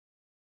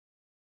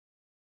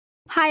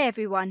Hi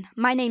everyone,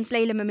 my name's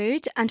Layla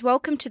Mahmood and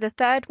welcome to the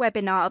third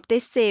webinar of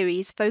this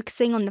series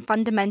focusing on the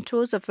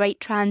fundamentals of rate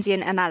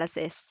transient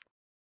analysis.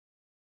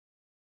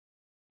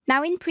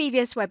 Now in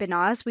previous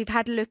webinars we've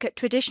had a look at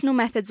traditional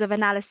methods of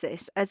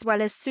analysis as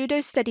well as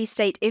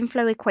pseudo-steady-state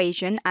inflow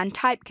equation and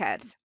type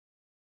curves.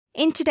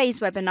 In today's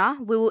webinar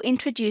we will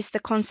introduce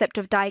the concept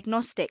of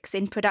diagnostics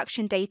in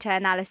production data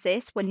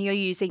analysis when you're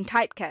using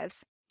type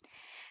curves.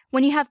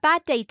 When you have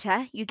bad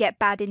data, you get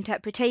bad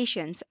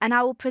interpretations, and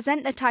I will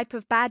present the type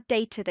of bad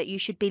data that you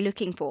should be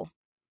looking for.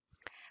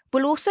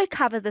 We'll also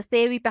cover the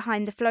theory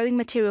behind the flowing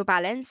material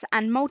balance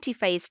and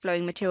multi-phase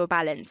flowing material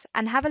balance,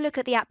 and have a look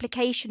at the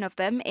application of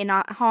them in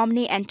our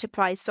Harmony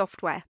Enterprise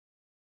software.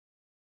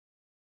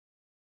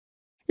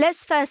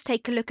 Let's first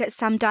take a look at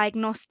some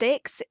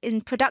diagnostics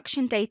in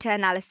production data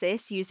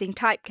analysis using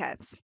type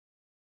curves.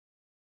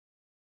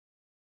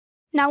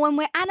 Now, when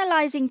we're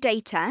analysing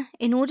data,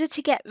 in order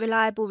to get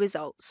reliable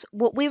results,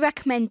 what we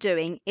recommend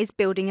doing is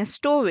building a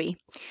story.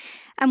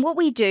 And what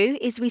we do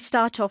is we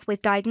start off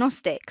with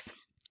diagnostics.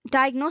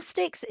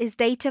 Diagnostics is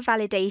data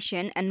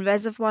validation and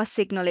reservoir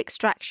signal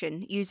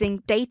extraction using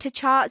data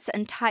charts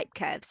and type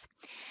curves.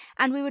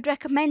 And we would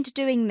recommend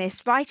doing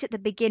this right at the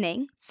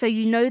beginning so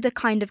you know the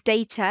kind of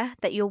data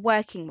that you're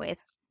working with.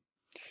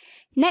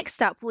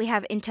 Next up, we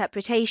have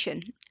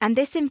interpretation, and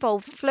this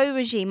involves flow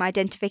regime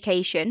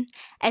identification,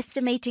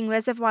 estimating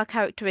reservoir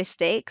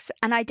characteristics,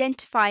 and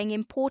identifying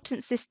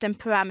important system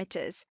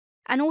parameters.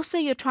 And also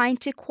you're trying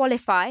to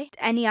qualify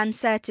any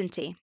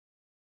uncertainty.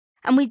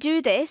 And we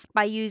do this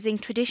by using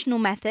traditional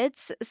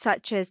methods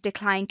such as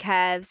decline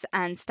curves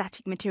and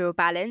static material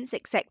balance,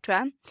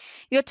 etc.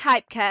 Your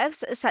type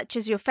curves such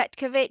as your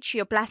Typecurves,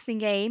 your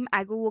Blassingame,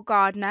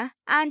 Agrawal-Gardner,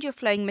 and your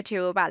flowing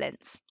material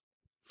balance.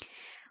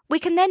 We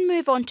can then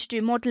move on to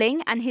do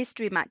modelling and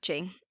history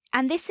matching,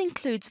 and this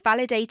includes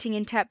validating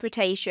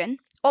interpretation,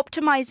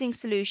 optimizing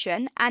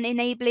solution, and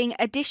enabling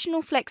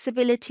additional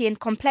flexibility and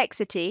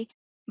complexity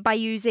by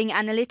using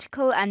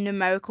analytical and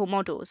numerical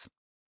models.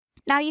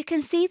 Now you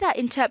can see that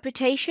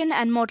interpretation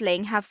and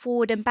modelling have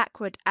forward and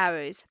backward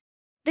arrows.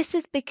 This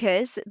is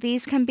because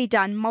these can be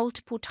done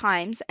multiple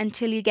times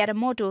until you get a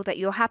model that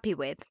you're happy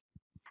with.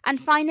 And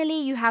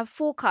finally, you have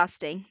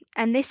forecasting,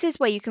 and this is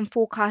where you can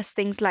forecast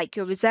things like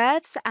your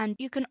reserves and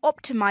you can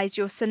optimize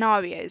your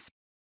scenarios.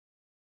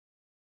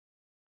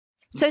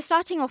 So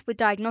starting off with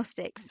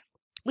diagnostics,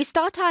 we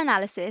start our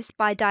analysis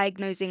by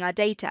diagnosing our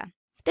data.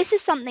 This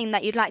is something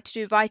that you'd like to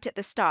do right at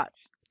the start.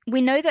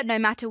 We know that no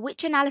matter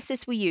which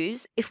analysis we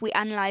use, if we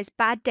analyze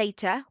bad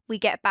data, we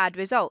get bad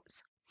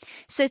results.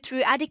 So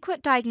through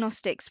adequate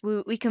diagnostics,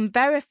 we can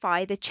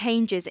verify the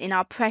changes in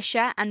our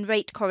pressure and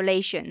rate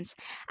correlations,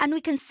 and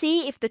we can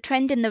see if the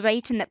trend in the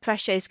rate and the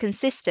pressure is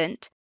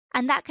consistent,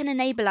 and that can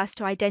enable us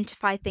to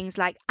identify things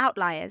like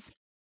outliers.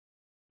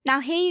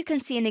 Now here you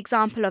can see an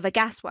example of a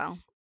gas well.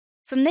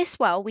 From this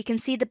well, we can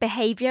see the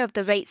behavior of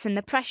the rates and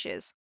the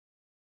pressures.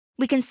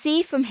 We can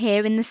see from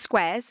here in the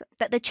squares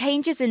that the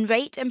changes in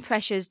rate and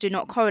pressures do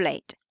not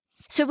correlate.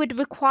 So it would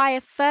require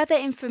further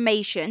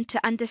information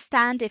to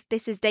understand if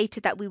this is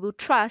data that we will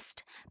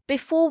trust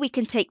before we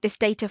can take this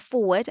data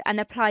forward and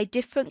apply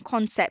different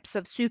concepts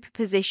of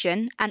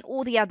superposition and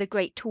all the other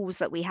great tools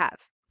that we have.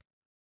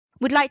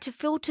 We'd like to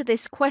filter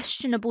this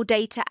questionable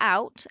data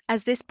out,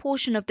 as this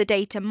portion of the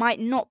data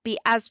might not be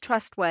as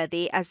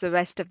trustworthy as the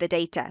rest of the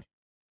data.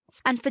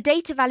 And for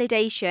data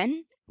validation,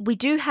 we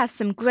do have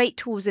some great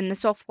tools in the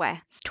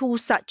software,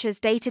 tools such as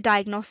data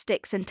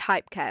diagnostics and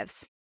type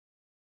curves.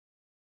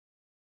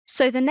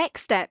 So the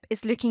next step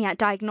is looking at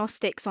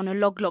diagnostics on a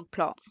log-log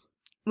plot.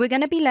 We're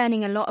going to be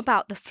learning a lot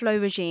about the flow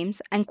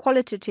regimes and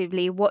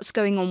qualitatively what's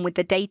going on with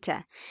the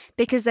data,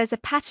 because there's a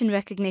pattern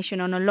recognition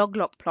on a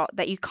log-log plot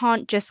that you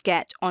can't just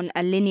get on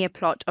a linear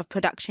plot of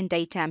production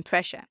data and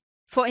pressure.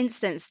 For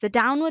instance, the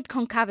downward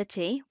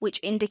concavity, which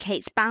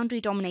indicates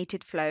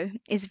boundary-dominated flow,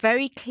 is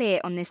very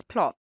clear on this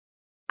plot,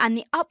 and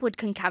the upward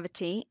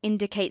concavity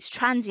indicates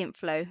transient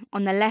flow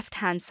on the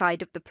left-hand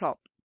side of the plot.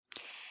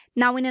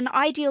 Now, in an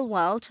ideal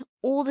world,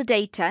 all the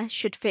data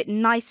should fit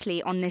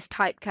nicely on this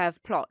type curve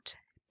plot,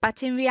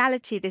 but in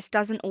reality this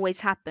doesn't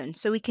always happen,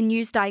 so we can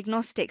use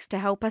diagnostics to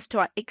help us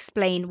to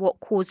explain what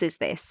causes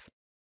this.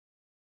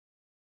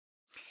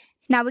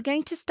 Now we're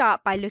going to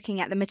start by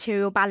looking at the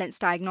material balance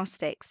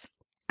diagnostics.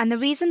 And the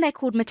reason they're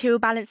called material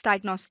balance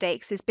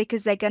diagnostics is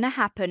because they're going to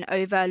happen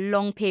over a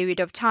long period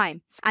of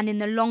time and in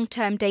the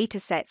long-term data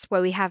sets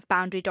where we have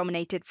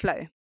boundary-dominated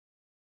flow.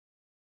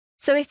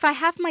 So if I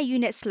have my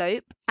unit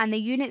slope, and the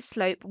unit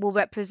slope will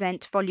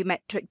represent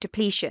volumetric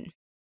depletion.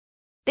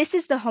 This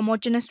is the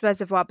homogeneous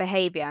reservoir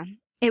behavior.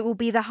 It will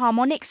be the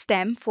harmonic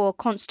stem for a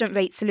constant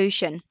rate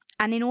solution.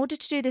 And in order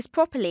to do this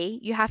properly,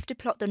 you have to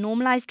plot the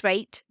normalized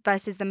rate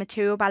versus the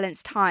material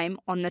balance time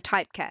on the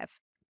type curve.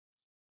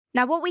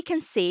 Now what we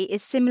can see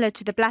is similar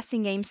to the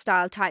Blassingame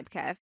style type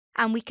curve,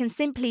 and we can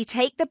simply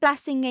take the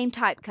Blassingame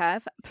type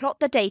curve, plot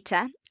the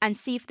data, and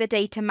see if the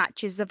data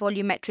matches the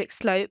volumetric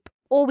slope,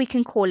 or we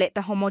can call it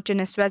the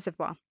homogeneous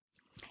reservoir.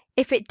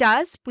 If it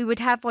does, we would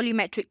have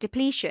volumetric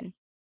depletion.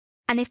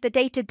 And if the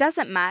data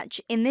doesn't match,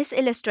 in this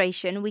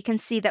illustration, we can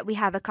see that we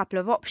have a couple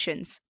of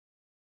options.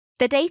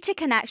 The data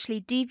can actually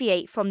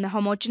deviate from the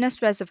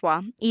homogeneous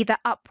reservoir, either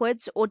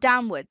upwards or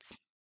downwards.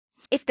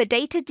 If the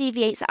data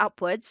deviates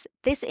upwards,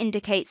 this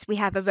indicates we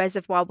have a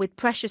reservoir with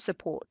pressure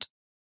support.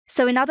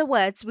 So in other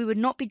words, we would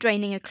not be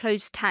draining a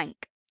closed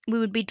tank. We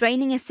would be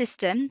draining a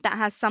system that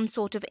has some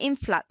sort of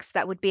influx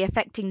that would be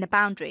affecting the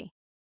boundary.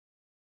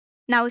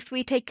 Now, if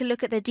we take a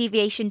look at the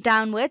deviation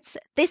downwards,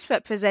 this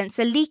represents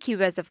a leaky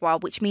reservoir,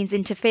 which means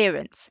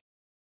interference.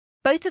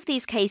 Both of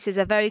these cases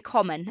are very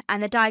common,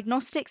 and the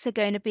diagnostics are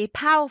going to be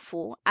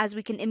powerful as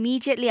we can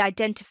immediately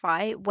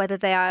identify whether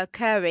they are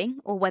occurring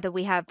or whether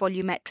we have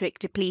volumetric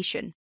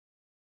depletion.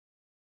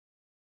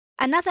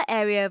 Another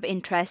area of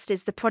interest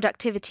is the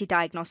productivity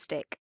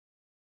diagnostic.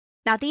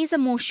 Now, these are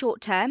more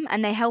short-term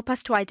and they help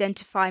us to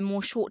identify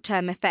more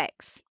short-term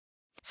effects.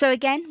 So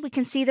again, we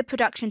can see the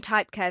production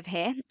type curve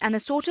here, and the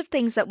sort of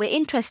things that we're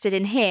interested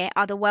in here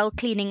are the well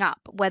cleaning up,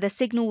 where the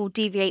signal will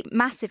deviate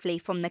massively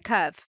from the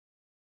curve.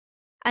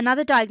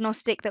 Another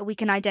diagnostic that we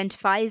can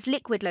identify is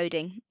liquid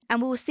loading,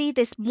 and we will see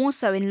this more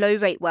so in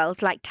low-rate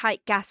wells like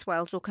tight gas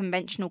wells or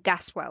conventional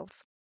gas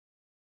wells.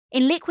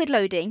 In liquid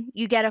loading,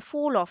 you get a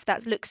fall-off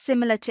that looks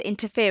similar to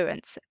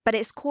interference, but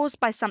it's caused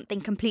by something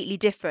completely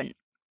different.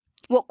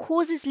 What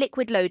causes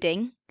liquid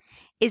loading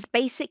is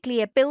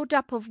basically a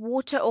buildup of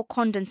water or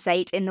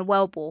condensate in the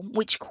wellbore,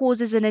 which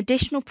causes an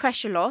additional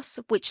pressure loss,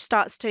 which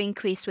starts to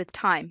increase with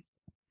time.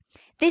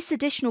 This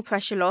additional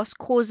pressure loss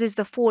causes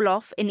the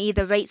fall-off in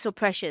either rates or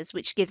pressures,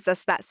 which gives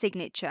us that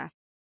signature.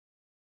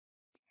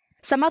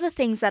 Some other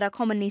things that are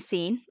commonly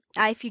seen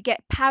are if you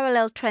get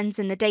parallel trends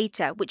in the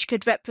data, which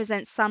could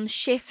represent some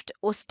shift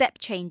or step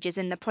changes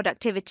in the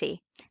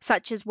productivity,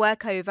 such as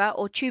workover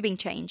or tubing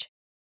change.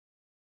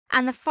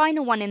 And the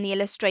final one in the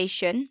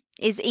illustration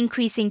is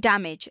increasing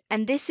damage,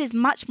 and this is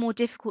much more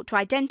difficult to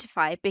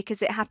identify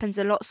because it happens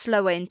a lot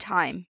slower in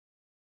time.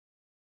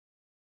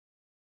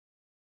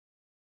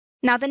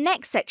 Now, the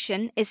next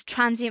section is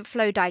transient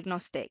flow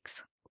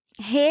diagnostics.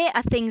 Here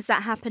are things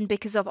that happen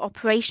because of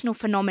operational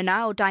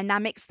phenomena or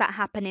dynamics that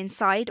happen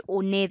inside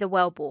or near the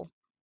wellbore.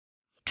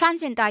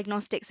 Transient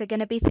diagnostics are going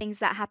to be things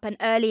that happen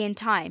early in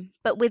time,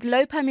 but with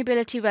low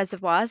permeability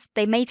reservoirs,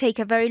 they may take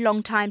a very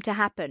long time to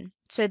happen,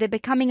 so they're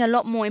becoming a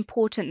lot more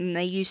important than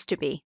they used to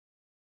be.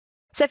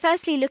 So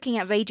firstly, looking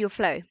at radial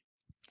flow.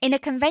 In a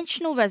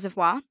conventional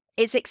reservoir,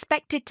 it's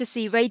expected to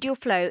see radial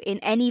flow in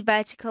any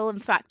vertical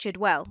and fractured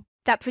well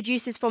that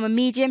produces from a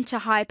medium to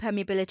high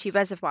permeability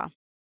reservoir.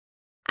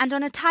 And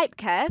on a type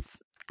curve,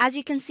 as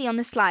you can see on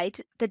the slide,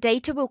 the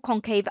data will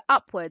concave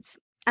upwards,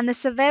 and the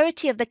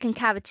severity of the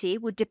concavity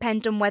would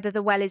depend on whether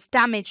the well is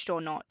damaged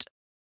or not.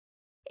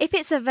 If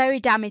it's a very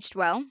damaged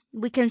well,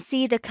 we can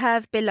see the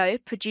curve below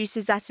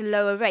produces at a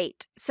lower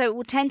rate, so it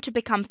will tend to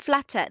become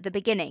flatter at the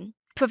beginning,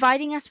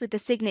 providing us with the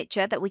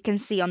signature that we can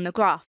see on the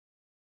graph.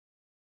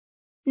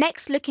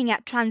 Next, looking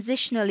at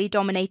transitionally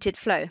dominated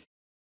flow.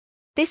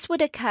 This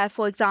would occur,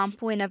 for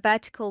example, in a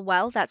vertical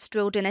well that's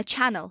drilled in a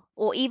channel,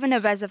 or even a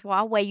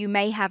reservoir where you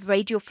may have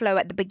radial flow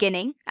at the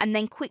beginning and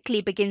then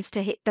quickly begins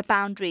to hit the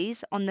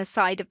boundaries on the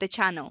side of the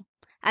channel,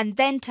 and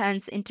then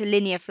turns into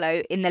linear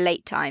flow in the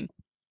late time.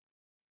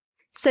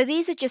 So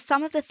these are just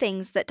some of the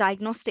things that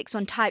diagnostics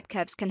on type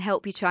curves can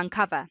help you to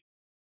uncover.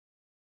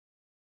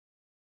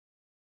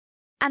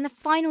 And the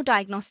final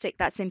diagnostic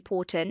that's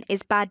important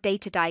is bad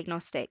data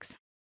diagnostics.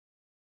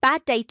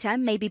 Bad data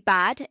may be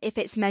bad if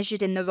it's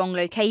measured in the wrong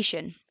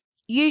location.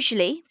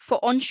 Usually,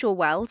 for onshore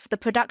wells, the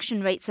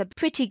production rates are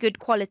pretty good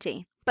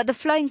quality, but the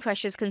flowing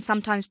pressures can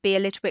sometimes be a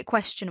little bit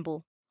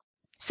questionable.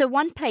 So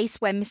one place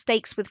where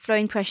mistakes with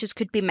flowing pressures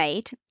could be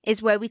made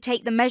is where we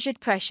take the measured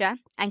pressure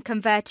and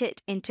convert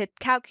it into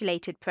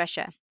calculated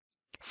pressure.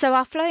 So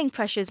our flowing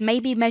pressures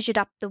may be measured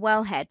up the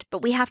wellhead,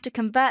 but we have to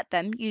convert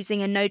them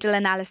using a nodal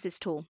analysis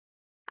tool.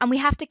 And we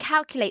have to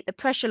calculate the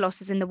pressure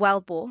losses in the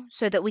wellbore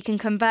so that we can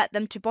convert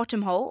them to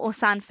bottom hole or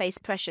sand face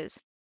pressures.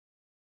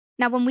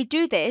 Now, when we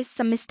do this,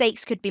 some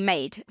mistakes could be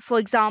made. For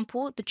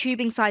example, the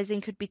tubing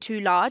sizing could be too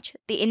large,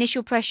 the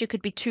initial pressure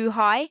could be too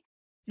high,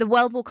 the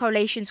wellbore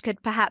correlations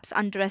could perhaps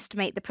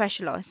underestimate the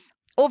pressure loss,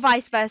 or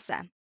vice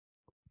versa.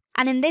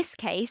 And in this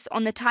case,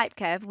 on the type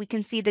curve, we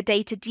can see the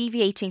data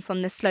deviating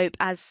from the slope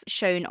as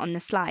shown on the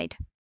slide.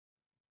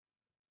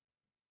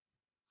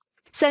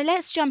 So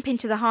let's jump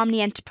into the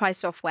Harmony Enterprise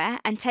software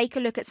and take a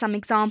look at some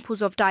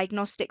examples of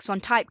diagnostics on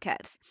type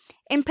curves.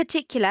 In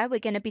particular, we're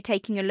going to be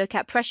taking a look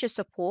at pressure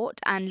support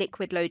and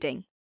liquid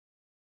loading.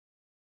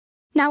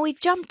 Now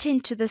we've jumped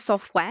into the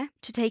software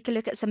to take a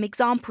look at some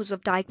examples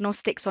of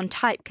diagnostics on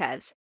type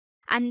curves.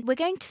 And we're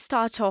going to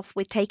start off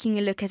with taking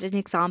a look at an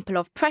example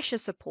of pressure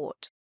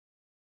support.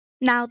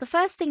 Now, the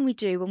first thing we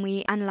do when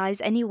we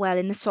analyze any well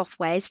in the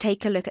software is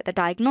take a look at the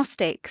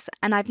diagnostics,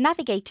 and I've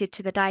navigated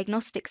to the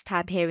diagnostics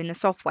tab here in the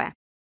software.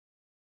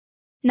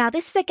 Now,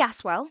 this is a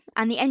gas well,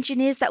 and the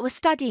engineers that were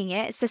studying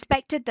it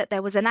suspected that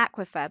there was an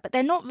aquifer, but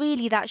they're not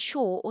really that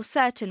sure or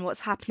certain what's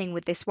happening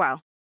with this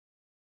well.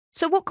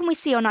 So what can we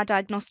see on our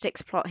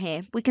diagnostics plot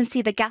here? We can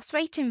see the gas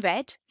rate in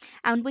red,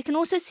 and we can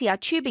also see our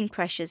tubing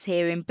pressures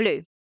here in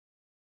blue.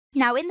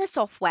 Now in the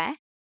software,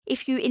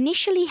 if you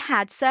initially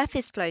had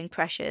surface flowing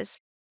pressures,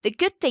 the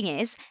good thing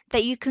is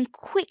that you can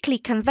quickly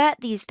convert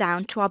these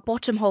down to our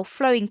bottom hole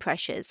flowing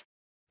pressures.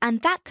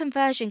 And that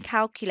conversion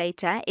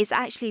calculator is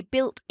actually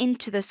built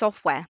into the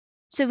software.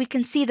 So we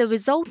can see the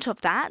result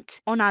of that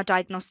on our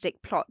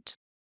diagnostic plot.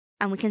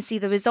 And we can see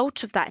the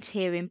result of that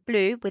here in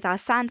blue with our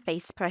sand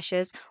face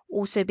pressures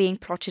also being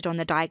plotted on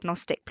the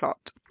diagnostic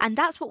plot. And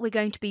that's what we're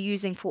going to be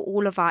using for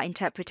all of our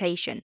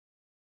interpretation.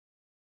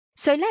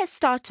 So let's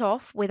start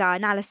off with our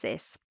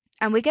analysis.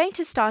 And we're going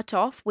to start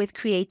off with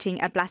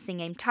creating a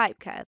Blasingame type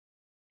curve.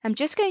 I'm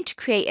just going to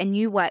create a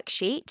new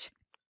worksheet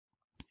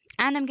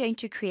and I'm going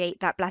to create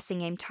that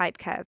Blasingame type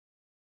curve.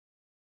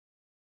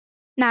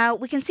 Now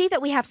we can see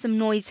that we have some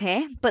noise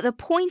here, but the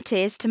point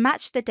is to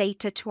match the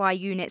data to our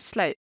unit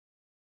slope.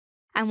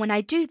 And when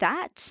I do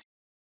that,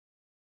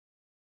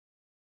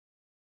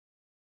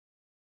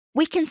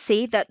 we can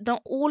see that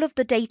not all of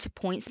the data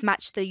points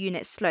match the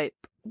unit slope.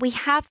 We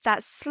have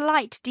that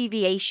slight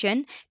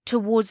deviation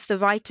towards the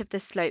right of the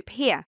slope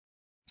here.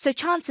 So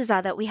chances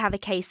are that we have a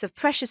case of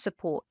pressure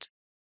support.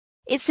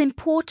 It's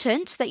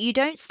important that you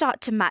don't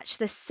start to match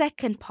the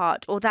second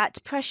part or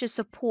that pressure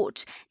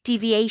support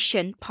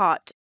deviation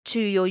part to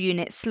your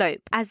unit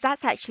slope, as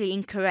that's actually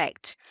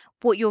incorrect.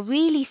 What you're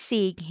really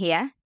seeing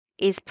here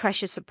is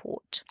pressure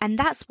support, and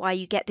that's why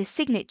you get this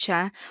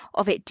signature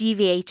of it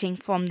deviating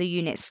from the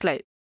unit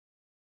slope.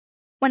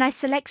 When I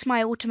select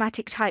my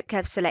automatic type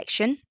curve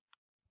selection,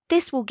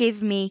 this will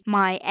give me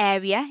my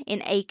area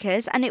in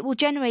acres and it will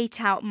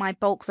generate out my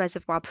bulk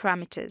reservoir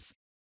parameters.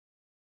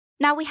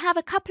 Now we have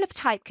a couple of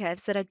type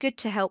curves that are good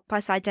to help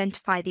us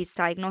identify these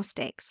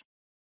diagnostics.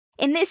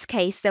 In this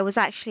case, there was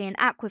actually an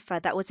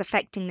aquifer that was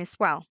affecting this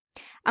well,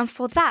 and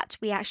for that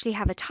we actually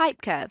have a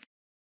type curve.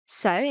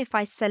 So if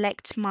I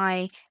select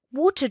my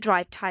water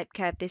drive type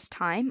curve this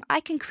time, I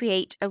can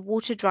create a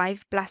water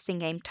drive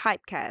Blasingame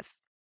type curve.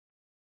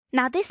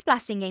 Now this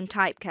Blasingame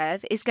type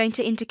curve is going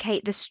to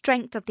indicate the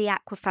strength of the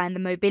aquifer and the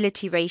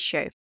mobility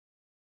ratio.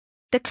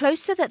 The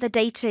closer that the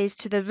data is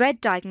to the red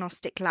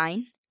diagnostic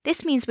line,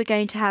 this means we're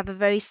going to have a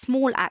very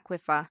small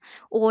aquifer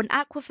or an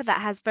aquifer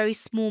that has very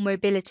small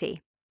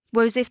mobility.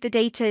 Whereas if the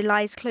data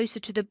lies closer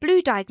to the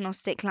blue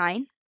diagnostic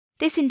line,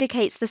 this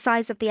indicates the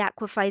size of the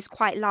aquifer is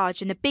quite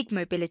large and a big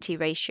mobility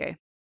ratio.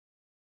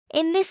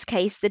 In this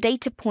case, the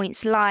data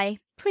points lie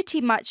pretty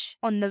much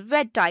on the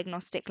red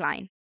diagnostic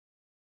line.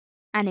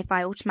 And if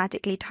I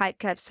automatically type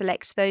curve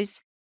select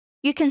those,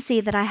 you can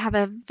see that I have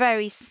a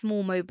very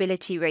small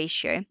mobility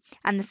ratio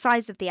and the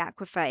size of the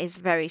aquifer is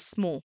very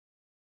small.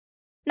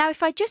 Now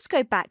if I just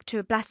go back to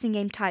a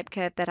Blasingame type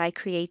curve that I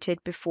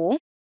created before,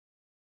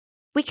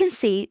 we can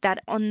see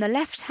that on the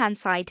left hand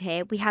side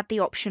here we have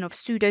the option of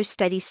pseudo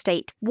steady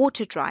state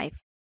water drive.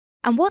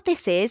 And what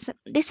this is a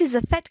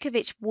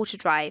Typecurves water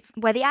drive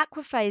where the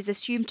aquifer is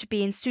assumed to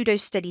be in pseudo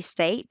steady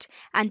state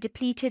and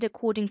depleted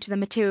according to the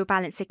material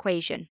balance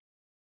equation.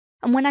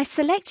 And when I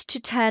select to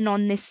turn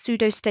on this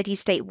pseudo steady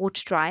state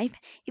water drive,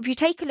 if you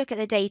take a look at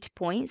the data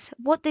points,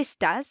 what this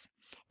does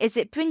is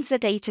it brings the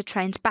data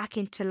trend back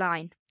into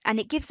line and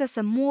it gives us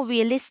a more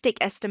realistic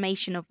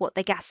estimation of what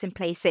the gas in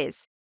place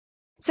is.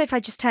 So if I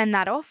just turn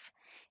that off,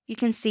 you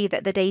can see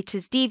that the data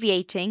is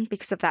deviating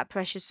because of that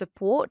pressure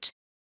support.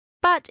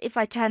 But if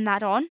I turn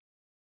that on,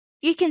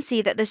 you can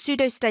see that the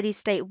pseudo steady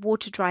state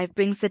water drive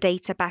brings the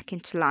data back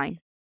into line.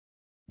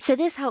 So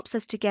this helps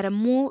us to get a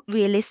more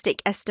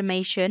realistic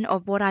estimation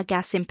of what our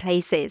gas in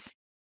place is.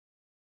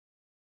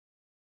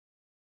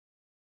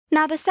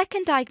 Now the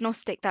second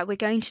diagnostic that we're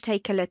going to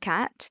take a look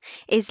at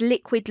is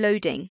liquid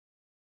loading.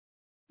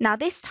 Now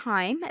this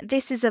time,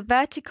 this is a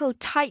vertical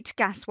tight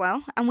gas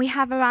well and we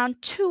have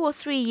around 2 or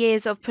 3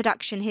 years of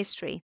production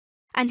history.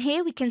 And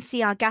here we can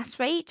see our gas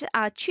rate,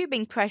 our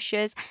tubing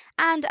pressures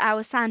and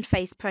our sand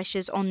face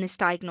pressures on this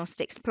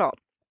diagnostics plot.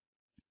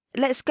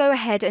 Let's go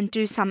ahead and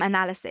do some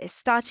analysis,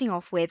 starting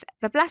off with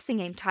the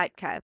Blasingame type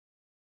curve.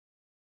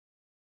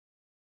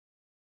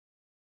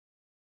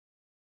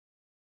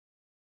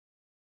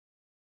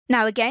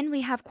 Now again,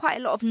 we have quite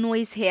a lot of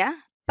noise here,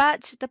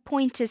 but the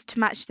point is to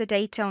match the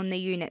data on the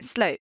unit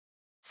slope.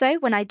 So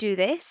when I do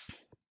this,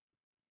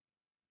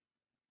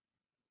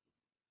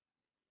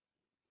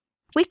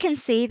 we can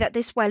see that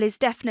this well is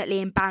definitely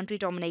in boundary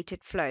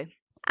dominated flow,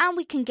 and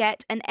we can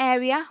get an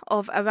area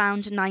of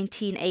around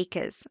 19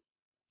 acres.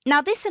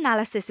 Now this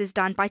analysis is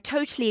done by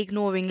totally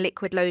ignoring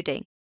liquid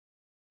loading.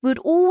 We would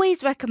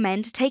always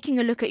recommend taking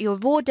a look at your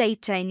raw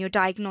data in your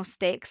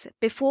diagnostics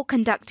before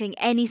conducting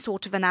any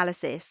sort of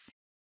analysis.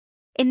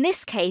 In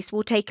this case,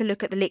 we'll take a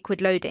look at the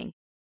liquid loading.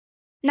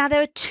 Now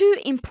there are two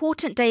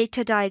important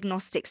data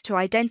diagnostics to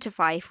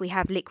identify if we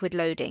have liquid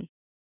loading,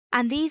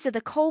 and these are the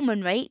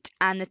Coleman rate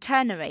and the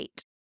Turner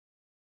rate.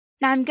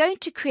 Now I'm going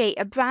to create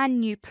a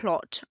brand new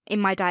plot in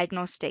my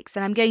diagnostics,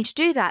 and I'm going to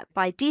do that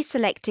by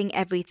deselecting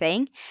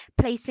everything,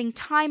 placing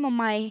time on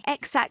my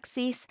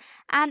x-axis,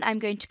 and I'm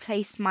going to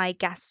place my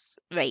gas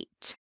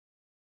rate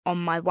on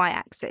my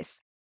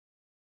y-axis.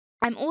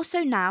 I'm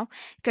also now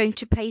going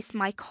to place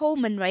my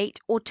Coleman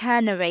rate or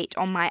Turner rate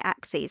on my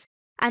axes,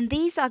 And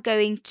these are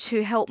going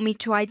to help me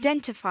to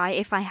identify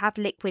if I have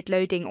liquid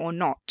loading or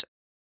not.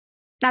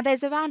 Now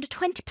there's around a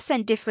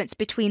 20% difference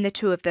between the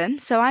two of them,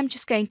 so I'm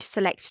just going to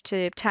select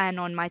to turn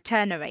on my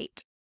turner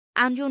rate.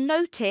 And you'll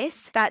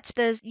notice that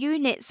the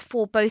units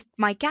for both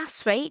my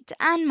gas rate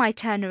and my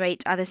turner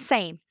rate are the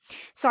same.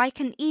 So I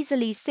can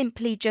easily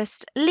simply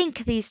just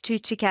link these two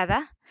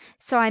together.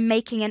 So I'm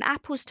making an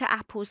apples to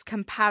apples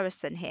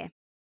comparison here.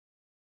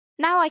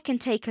 Now I can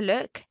take a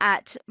look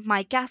at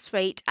my gas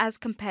rate as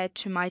compared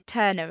to my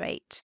turner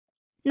rate.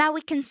 Now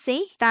we can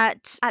see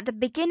that at the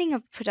beginning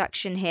of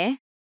production here,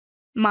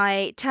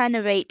 my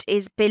turner rate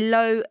is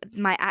below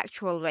my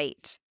actual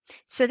rate.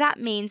 So that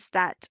means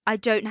that I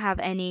don't have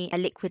any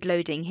liquid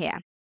loading here.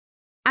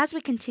 As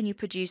we continue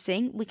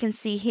producing, we can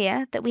see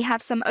here that we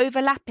have some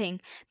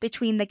overlapping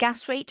between the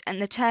gas rate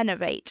and the turner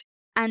rate.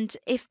 And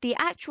if the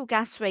actual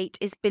gas rate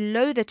is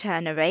below the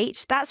turner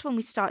rate, that's when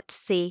we start to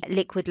see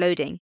liquid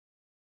loading.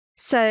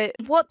 So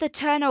what the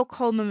Turner or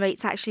Coleman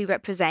rates actually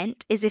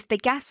represent is if the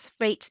gas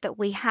rate that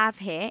we have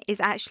here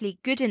is actually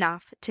good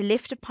enough to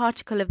lift a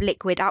particle of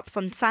liquid up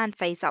from the sand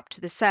face up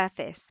to the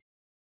surface.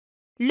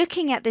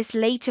 Looking at this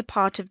later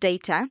part of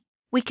data,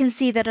 we can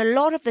see that a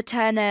lot of the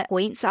Turner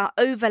points are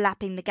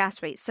overlapping the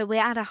gas rate, so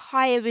we're at a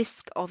higher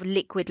risk of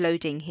liquid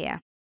loading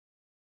here.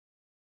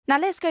 Now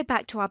let's go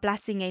back to our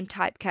Blasingame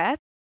type curve,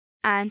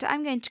 and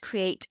I'm going to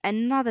create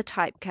another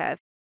type curve.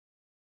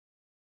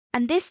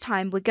 And this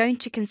time we're going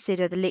to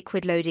consider the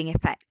liquid loading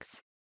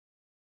effects.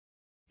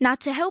 Now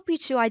to help you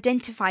to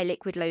identify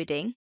liquid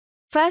loading,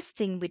 first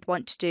thing we'd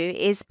want to do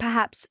is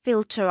perhaps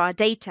filter our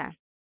data.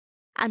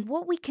 And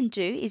what we can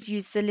do is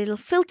use the little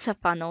filter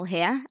funnel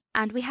here,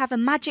 and we have a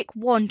magic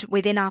wand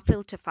within our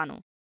filter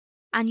funnel.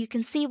 And you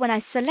can see when I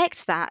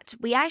select that,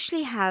 we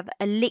actually have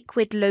a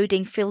liquid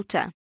loading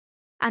filter.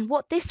 And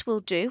what this will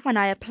do when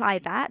I apply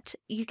that,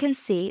 you can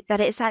see that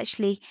it's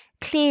actually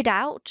cleared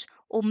out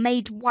or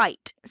made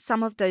white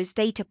some of those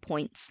data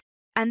points.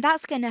 And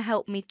that's going to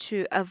help me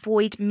to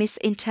avoid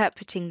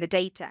misinterpreting the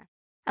data.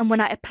 And when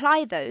I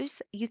apply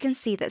those, you can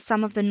see that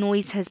some of the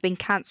noise has been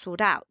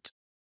cancelled out.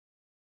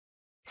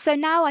 So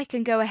now I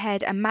can go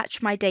ahead and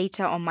match my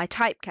data on my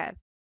type curve.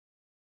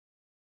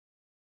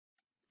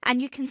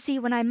 And you can see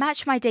when I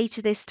match my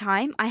data this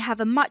time, I have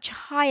a much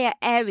higher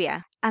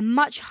area, a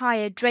much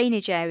higher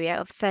drainage area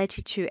of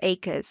 32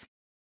 acres.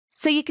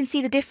 So you can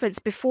see the difference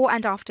before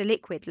and after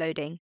liquid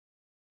loading.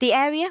 The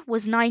area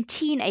was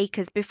 19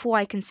 acres before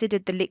I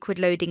considered the liquid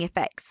loading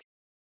effects.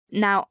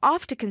 Now,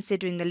 after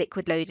considering the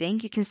liquid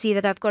loading, you can see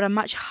that I've got a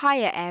much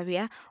higher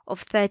area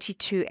of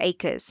 32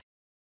 acres.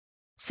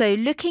 So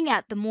looking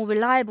at the more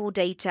reliable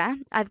data,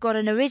 I've got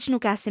an original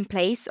gas in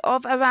place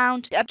of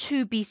around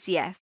 2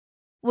 BCF.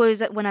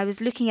 Whereas when I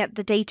was looking at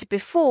the data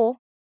before,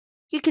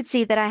 you could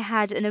see that I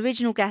had an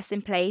original gas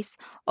in place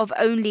of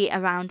only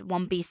around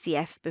 1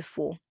 BCF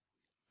before.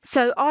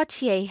 So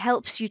RTA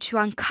helps you to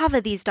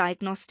uncover these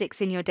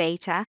diagnostics in your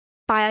data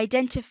by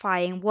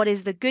identifying what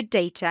is the good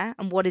data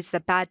and what is the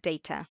bad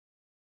data.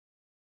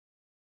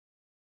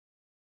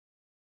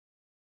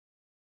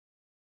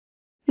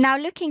 Now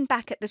looking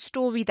back at the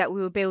story that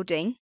we were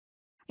building,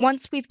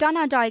 once we've done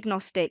our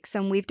diagnostics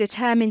and we've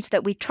determined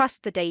that we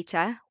trust the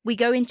data, we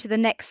go into the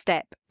next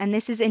step, and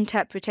this is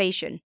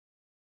interpretation.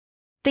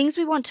 Things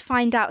we want to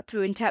find out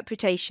through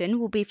interpretation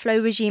will be flow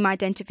regime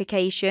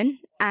identification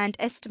and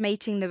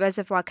estimating the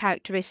reservoir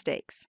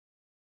characteristics.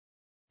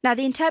 Now,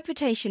 the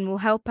interpretation will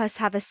help us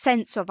have a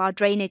sense of our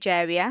drainage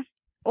area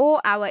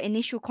or our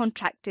initial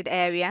contracted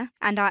area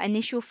and our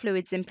initial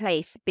fluids in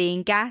place,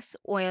 being gas,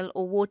 oil,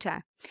 or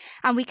water,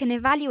 and we can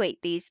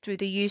evaluate these through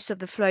the use of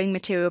the flowing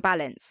material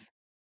balance.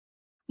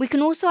 We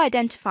can also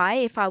identify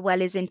if our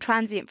well is in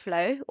transient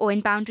flow or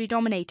in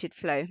boundary-dominated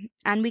flow,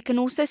 and we can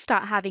also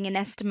start having an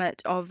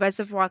estimate of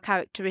reservoir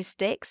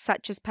characteristics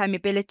such as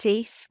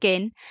permeability,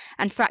 skin,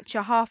 and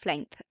fracture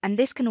half-length, and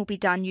this can all be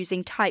done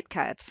using type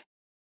curves.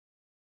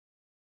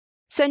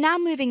 So now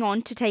moving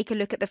on to take a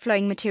look at the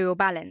flowing material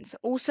balance,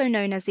 also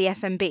known as the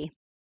FMB.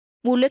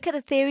 We'll look at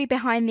the theory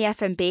behind the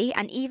FMB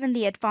and even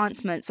the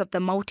advancements of the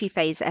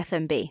multi-phase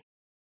FMB.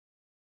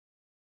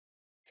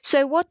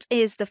 So what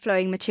is the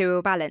flowing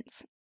material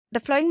balance? The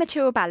flowing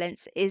material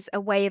balance is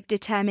a way of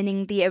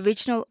determining the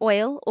original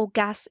oil or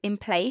gas in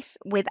place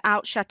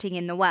without shutting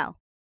in the well.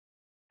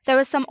 There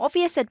are some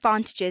obvious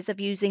advantages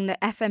of using the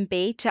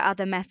FMB to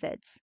other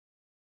methods.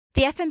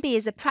 The FMB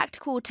is a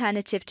practical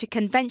alternative to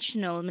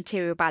conventional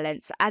material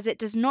balance as it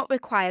does not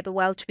require the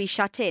well to be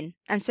shut in,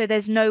 and so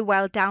there's no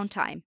well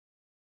downtime.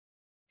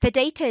 The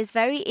data is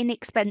very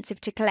inexpensive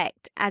to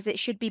collect as it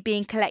should be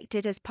being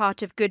collected as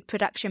part of good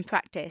production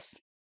practice.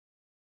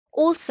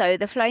 Also,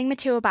 the flowing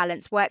material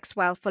balance works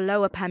well for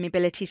lower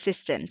permeability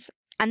systems,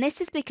 and this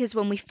is because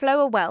when we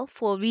flow a well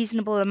for a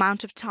reasonable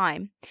amount of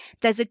time,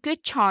 there's a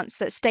good chance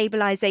that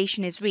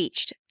stabilization is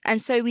reached,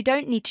 and so we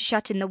don't need to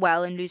shut in the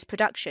well and lose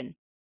production.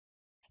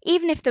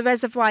 Even if the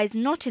reservoir is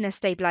not in a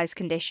stabilized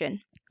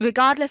condition,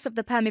 regardless of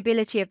the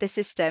permeability of the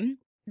system,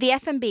 the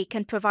FMB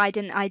can provide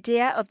an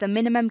idea of the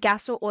minimum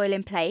gas or oil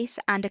in place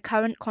and a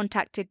current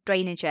contacted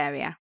drainage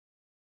area.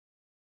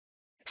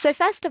 So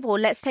first of all,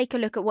 let's take a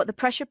look at what the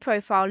pressure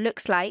profile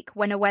looks like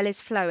when a well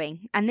is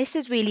flowing, and this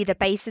is really the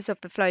basis of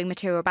the flowing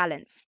material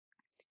balance.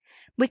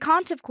 We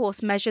can't, of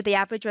course, measure the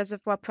average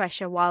reservoir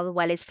pressure while the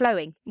well is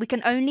flowing. We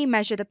can only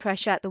measure the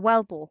pressure at the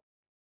wellbore.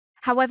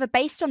 However,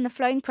 based on the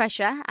flowing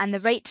pressure and the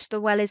rate the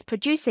well is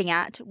producing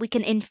at, we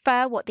can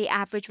infer what the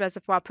average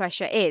reservoir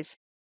pressure is.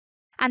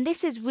 And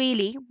this is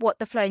really what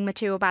the flowing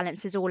material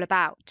balance is all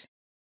about.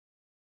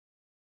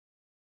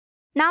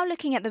 Now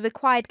looking at the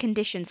required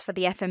conditions for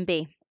the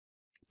FMB.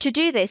 To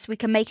do this, we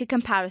can make a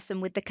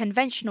comparison with the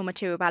conventional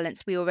material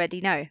balance we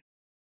already know.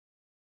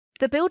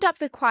 The build-up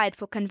required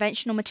for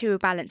conventional material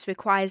balance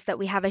requires that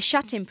we have a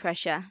shut-in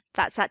pressure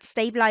that's at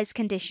stabilized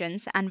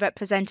conditions and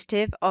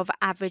representative of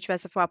average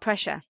reservoir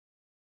pressure.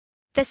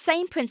 The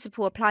same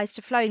principle applies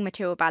to flowing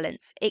material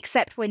balance,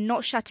 except we're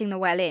not shutting the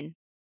well in.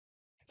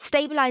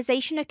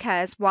 Stabilization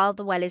occurs while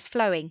the well is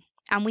flowing,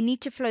 and we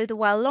need to flow the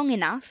well long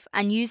enough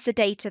and use the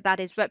data that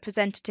is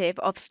representative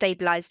of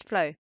stabilized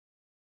flow.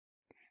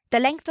 The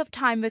length of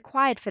time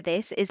required for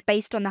this is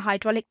based on the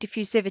hydraulic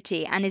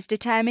diffusivity and is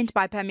determined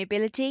by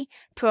permeability,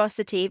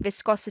 porosity,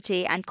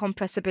 viscosity, and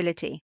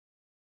compressibility.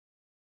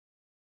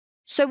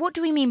 So what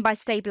do we mean by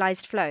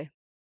stabilized flow?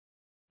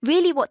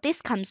 Really what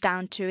this comes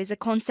down to is a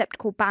concept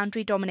called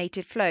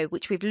boundary-dominated flow,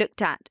 which we've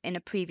looked at in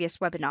a previous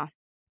webinar.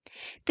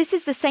 This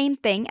is the same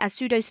thing as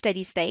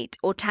pseudo-steady state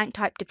or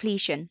tank-type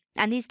depletion,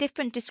 and these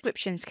different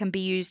descriptions can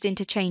be used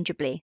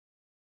interchangeably.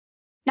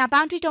 Now,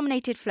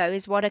 boundary-dominated flow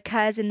is what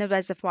occurs in the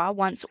reservoir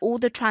once all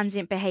the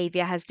transient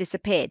behavior has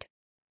disappeared.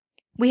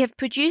 We have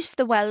produced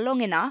the well long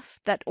enough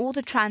that all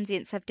the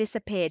transients have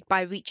disappeared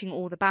by reaching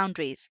all the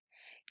boundaries.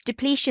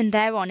 Depletion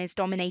thereon is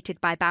dominated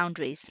by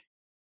boundaries.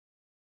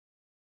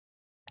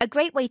 A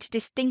great way to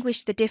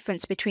distinguish the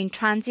difference between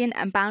transient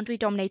and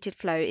boundary-dominated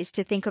flow is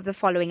to think of the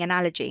following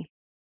analogy.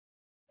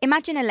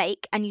 Imagine a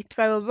lake and you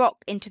throw a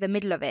rock into the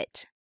middle of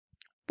it.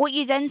 What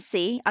you then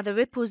see are the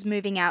ripples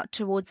moving out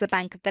towards the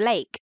bank of the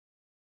lake.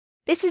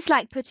 This is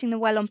like putting the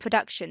well on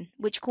production,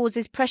 which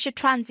causes pressure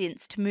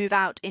transients to move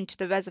out into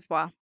the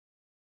reservoir.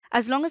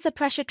 As long as the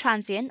pressure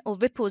transient or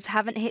ripples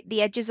haven't hit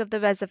the edges of the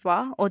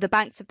reservoir or the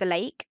banks of the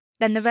lake,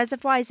 then the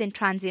reservoir is in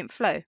transient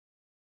flow.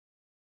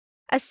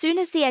 As soon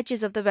as the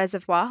edges of the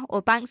reservoir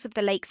or banks of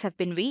the lakes have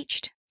been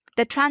reached,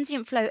 the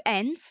transient flow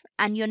ends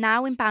and you're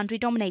now in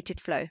boundary-dominated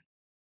flow.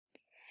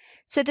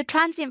 So the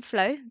transient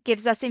flow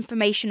gives us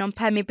information on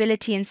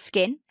permeability in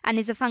skin and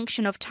is a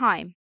function of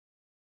time.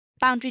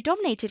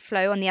 Boundary-dominated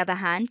flow, on the other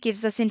hand,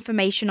 gives us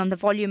information on the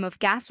volume of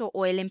gas or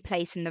oil in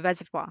place in the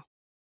reservoir.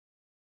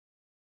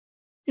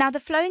 Now,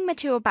 the flowing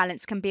material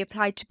balance can be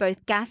applied to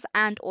both gas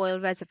and oil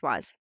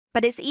reservoirs,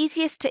 but it's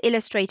easiest to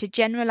illustrate a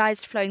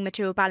generalized flowing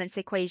material balance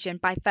equation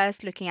by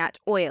first looking at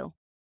oil.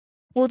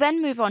 We'll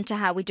then move on to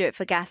how we do it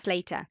for gas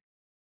later.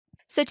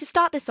 So to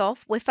start this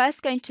off, we're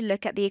first going to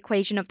look at the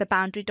equation of the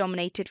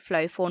boundary-dominated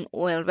flow for an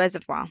oil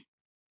reservoir.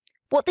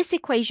 What this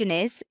equation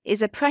is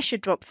a pressure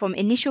drop from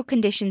initial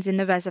conditions in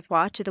the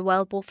reservoir to the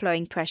wellbore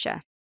flowing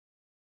pressure.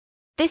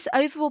 This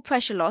overall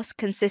pressure loss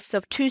consists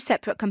of two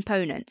separate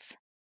components.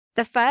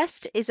 The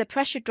first is a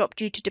pressure drop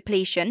due to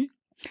depletion,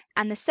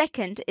 and the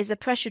second is a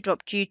pressure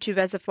drop due to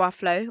reservoir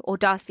flow or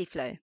Darcy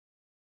flow.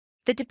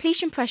 The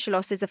depletion pressure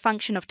loss is a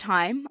function of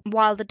time,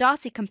 while the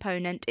Darcy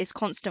component is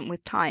constant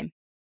with time.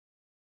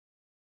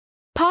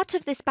 Part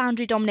of this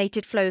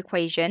boundary-dominated flow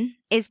equation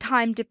is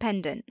time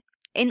dependent.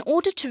 In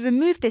order to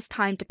remove this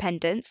time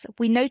dependence,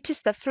 we notice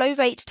that flow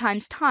rate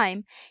times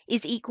time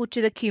is equal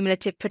to the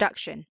cumulative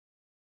production.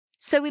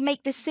 So we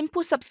make this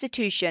simple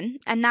substitution,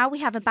 and now we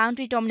have a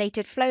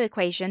boundary-dominated flow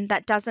equation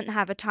that doesn't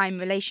have a time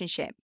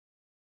relationship.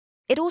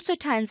 It also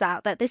turns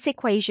out that this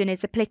equation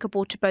is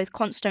applicable to both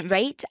constant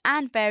rate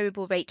and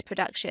variable rate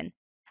production,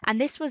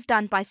 and this was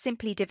done by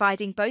simply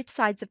dividing both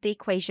sides of the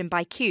equation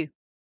by Q.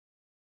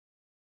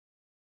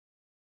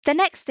 The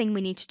next thing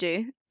we need to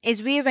do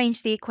is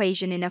rearrange the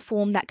equation in a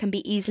form that can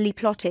be easily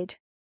plotted.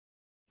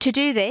 To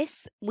do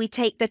this, we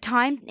take the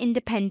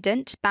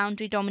time-independent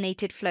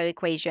boundary-dominated flow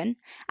equation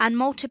and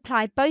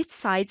multiply both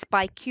sides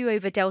by Q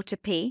over delta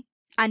P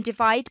and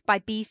divide by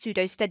B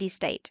pseudo-steady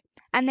state,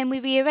 and then we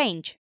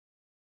rearrange.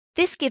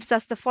 This gives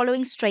us the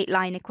following straight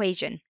line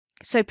equation.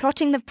 So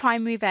plotting the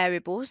primary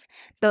variables,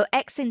 the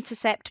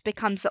x-intercept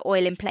becomes the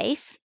oil in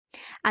place,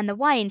 and the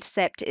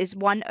y-intercept is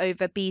 1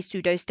 over B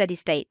pseudo-steady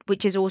state,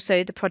 which is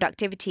also the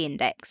productivity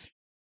index.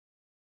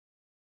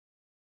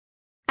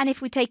 And if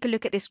we take a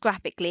look at this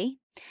graphically,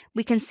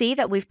 we can see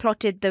that we've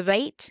plotted the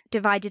rate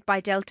divided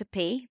by delta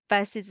P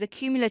versus the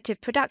cumulative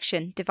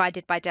production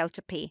divided by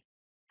delta P.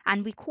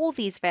 And we call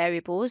these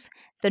variables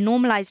the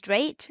normalized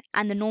rate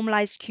and the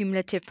normalized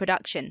cumulative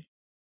production.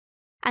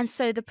 And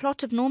so the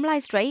plot of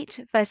normalized rate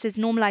versus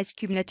normalized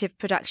cumulative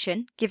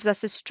production gives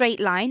us a straight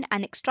line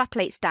and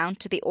extrapolates down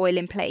to the oil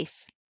in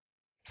place.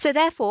 So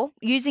therefore,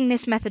 using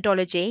this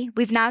methodology,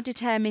 we've now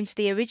determined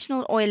the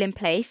original oil in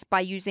place by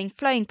using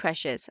flowing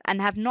pressures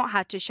and have not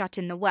had to shut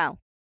in the well.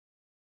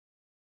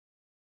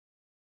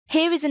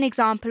 Here is an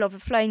example of a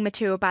flowing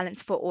material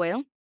balance for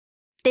oil.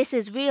 This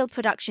is real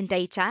production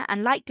data,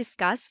 and like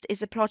discussed,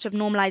 is a plot of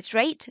normalized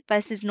rate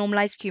versus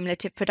normalized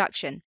cumulative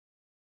production.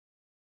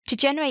 To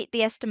generate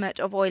the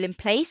estimate of oil in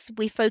place,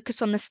 we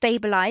focus on the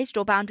stabilized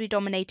or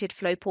boundary-dominated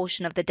flow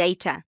portion of the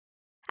data.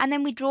 And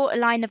then we draw a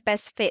line of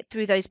best fit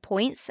through those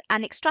points,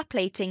 and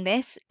extrapolating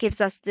this gives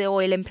us the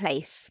oil in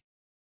place.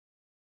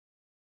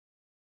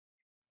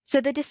 So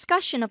the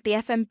discussion of the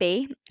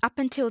FMB up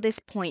until this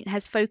point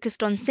has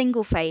focused on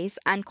single-phase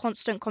and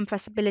constant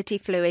compressibility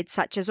fluids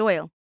such as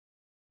oil.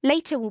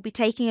 Later, we'll be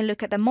taking a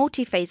look at the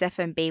multi-phase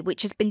FMB,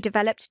 which has been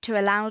developed to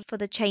allow for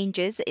the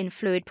changes in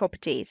fluid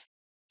properties.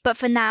 But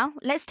for now,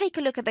 let's take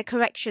a look at the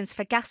corrections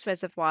for gas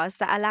reservoirs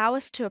that allow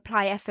us to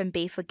apply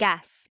FMB for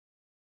gas.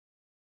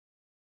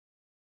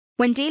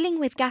 When dealing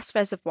with gas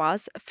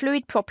reservoirs,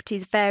 fluid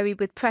properties vary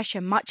with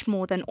pressure much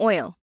more than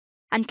oil,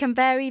 and can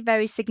vary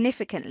very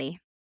significantly.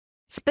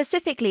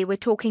 Specifically, we're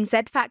talking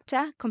Z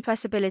factor,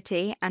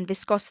 compressibility, and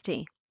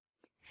viscosity.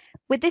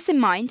 With this in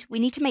mind, we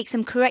need to make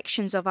some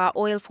corrections of our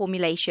oil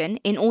formulation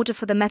in order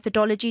for the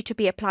methodology to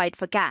be applied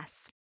for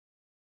gas.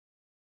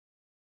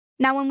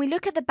 Now, when we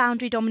look at the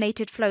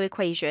boundary-dominated flow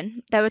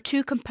equation, there are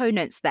two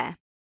components there.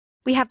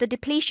 We have the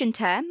depletion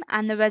term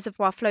and the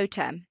reservoir flow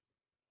term.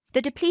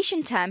 The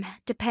depletion term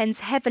depends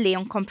heavily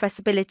on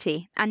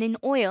compressibility, and in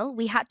oil,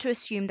 we had to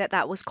assume that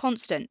that was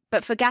constant,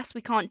 but for gas,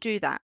 we can't do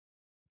that.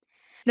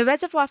 The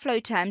reservoir flow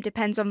term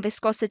depends on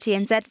viscosity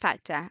and Z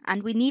factor,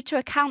 and we need to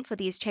account for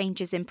these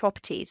changes in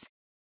properties.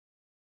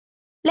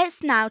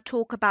 Let's now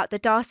talk about the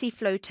Darcy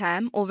flow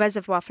term or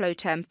reservoir flow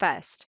term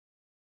first.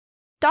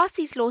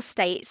 Darcy's law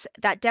states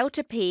that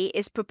delta P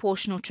is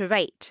proportional to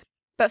rate.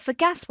 But for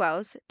gas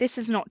wells, this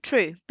is not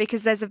true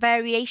because there's a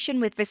variation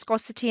with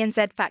viscosity and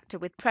Z factor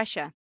with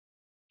pressure.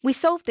 We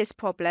solve this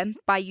problem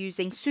by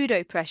using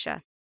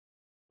pseudo-pressure.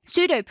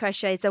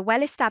 Pseudo-pressure is a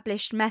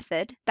well-established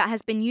method that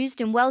has been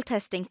used in well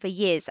testing for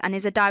years and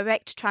is a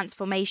direct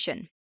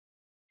transformation.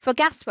 For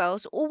gas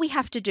wells, all we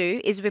have to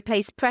do is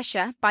replace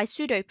pressure by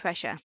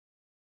pseudo-pressure.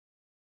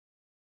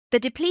 The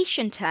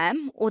depletion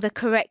term, or the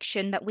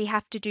correction that we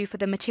have to do for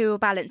the material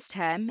balance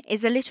term,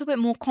 is a little bit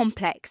more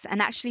complex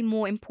and actually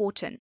more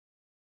important.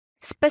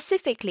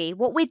 Specifically,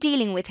 what we're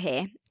dealing with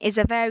here is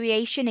a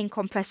variation in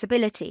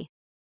compressibility,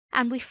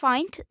 and we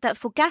find that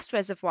for gas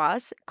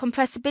reservoirs,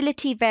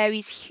 compressibility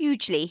varies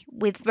hugely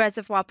with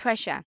reservoir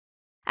pressure,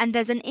 and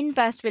there's an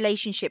inverse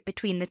relationship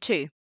between the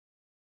two.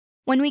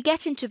 When we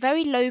get into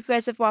very low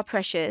reservoir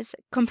pressures,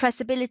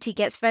 compressibility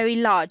gets very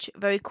large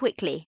very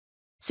quickly.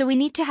 So we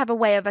need to have a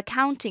way of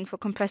accounting for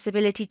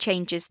compressibility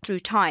changes through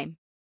time.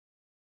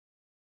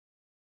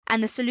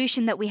 And the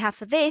solution that we have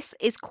for this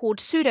is called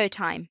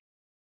pseudotime.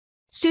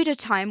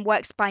 Pseudotime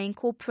works by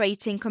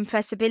incorporating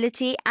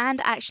compressibility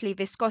and actually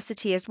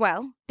viscosity as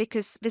well,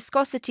 because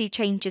viscosity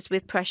changes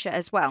with pressure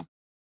as well.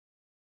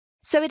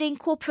 So it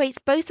incorporates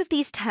both of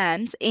these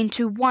terms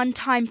into one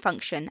time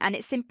function, and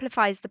it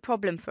simplifies the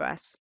problem for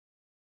us.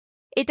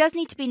 It does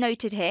need to be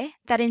noted here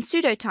that in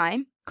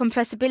pseudotime,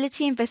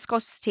 compressibility and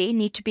viscosity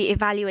need to be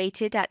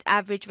evaluated at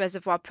average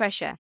reservoir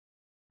pressure.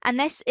 And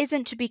this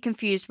isn't to be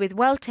confused with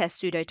well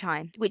test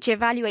pseudotime, which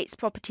evaluates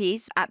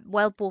properties at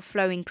wellbore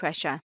flowing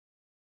pressure.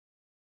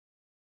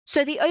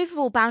 So the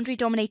overall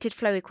boundary-dominated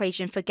flow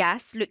equation for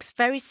gas looks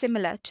very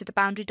similar to the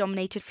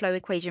boundary-dominated flow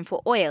equation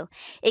for oil,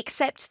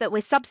 except that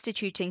we're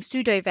substituting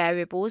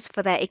pseudo-variables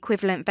for their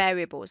equivalent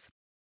variables.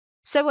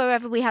 So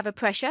wherever we have a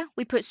pressure,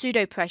 we put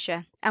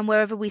pseudo-pressure, and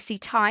wherever we see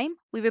time,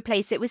 we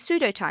replace it with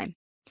pseudotime.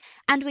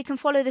 And we can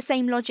follow the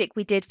same logic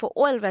we did for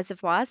oil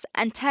reservoirs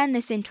and turn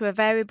this into a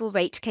variable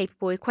rate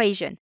capable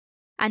equation.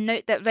 And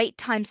note that rate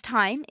times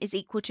time is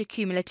equal to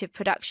cumulative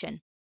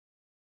production.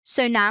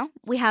 So now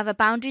we have a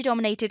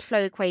boundary-dominated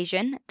flow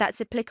equation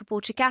that's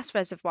applicable to gas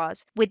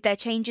reservoirs with their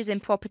changes in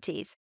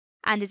properties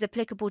and is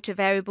applicable to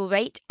variable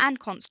rate and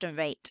constant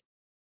rate.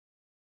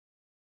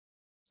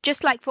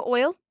 Just like for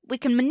oil, we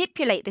can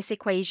manipulate this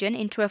equation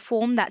into a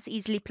form that's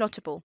easily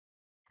plottable.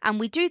 And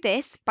we do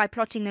this by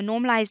plotting the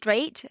normalized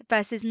rate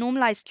versus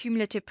normalized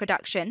cumulative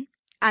production,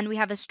 and we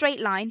have a straight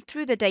line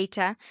through the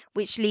data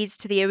which leads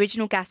to the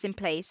original gas in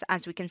place,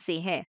 as we can see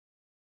here.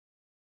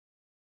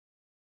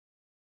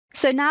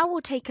 So now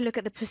we'll take a look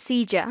at the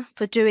procedure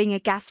for doing a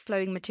gas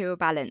flowing material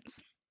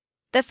balance.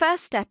 The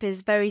first step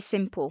is very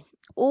simple.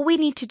 All we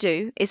need to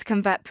do is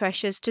convert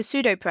pressures to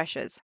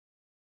pseudo-pressures.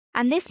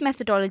 And this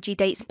methodology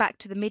dates back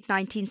to the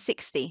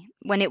mid-1960s,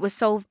 when it was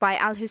solved by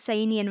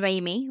Al-Husseini and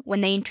Rami when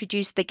they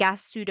introduced the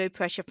gas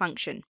pseudo-pressure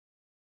function.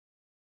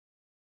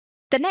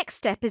 The next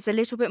step is a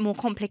little bit more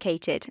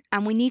complicated,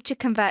 and we need to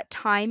convert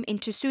time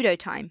into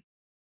pseudotime.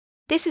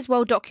 This is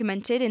well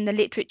documented in the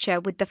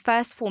literature, with the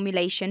first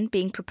formulation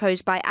being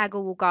proposed by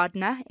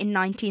Agarwal-Gardner in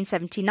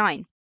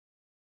 1979.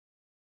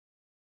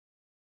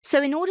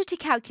 So in order to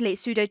calculate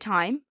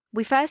pseudotime,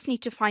 we first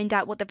need to find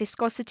out what the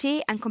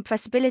viscosity and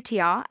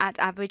compressibility are at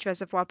average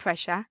reservoir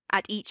pressure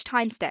at each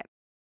time step.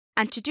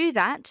 And to do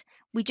that,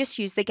 we just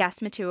use the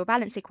gas material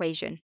balance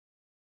equation.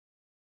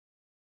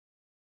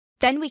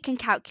 Then we can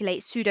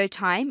calculate pseudo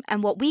time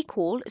and what we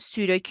call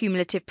pseudo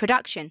cumulative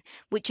production,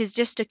 which is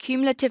just a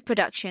cumulative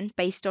production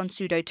based on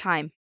pseudo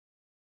time.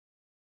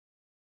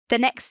 The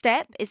next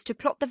step is to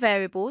plot the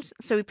variables,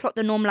 so we plot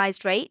the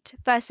normalized rate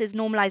versus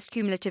normalized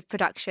cumulative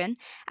production,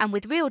 and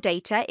with real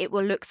data it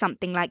will look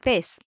something like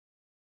this.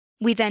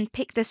 We then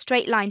pick the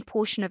straight line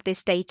portion of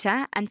this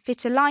data and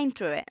fit a line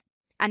through it,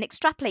 and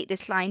extrapolate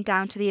this line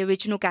down to the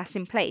original gas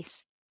in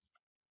place.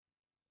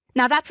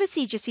 Now that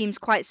procedure seems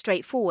quite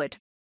straightforward,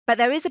 but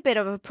there is a bit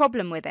of a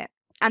problem with it.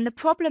 And the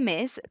problem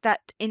is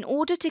that in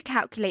order to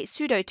calculate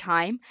pseudo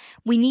time,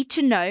 we need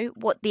to know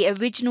what the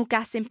original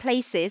gas in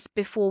place is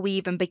before we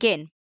even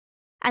begin.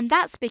 And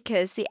that's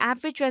because the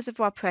average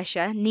reservoir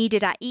pressure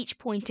needed at each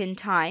point in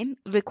time,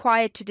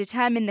 required to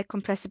determine the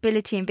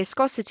compressibility and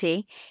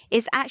viscosity,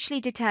 is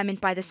actually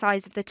determined by the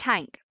size of the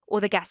tank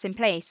or the gas in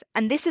place.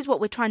 And this is what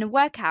we're trying to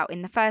work out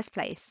in the first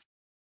place.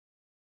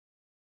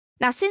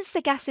 Now, since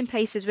the gas in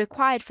place is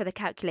required for the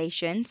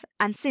calculations,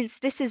 and since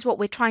this is what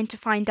we're trying to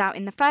find out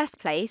in the first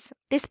place,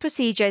 this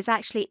procedure is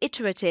actually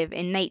iterative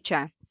in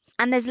nature.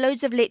 And there's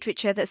loads of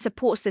literature that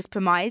supports this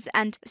premise,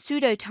 and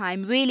pseudo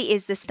time really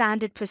is the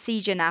standard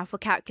procedure now for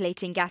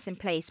calculating gas in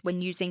place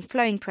when using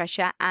flowing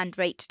pressure and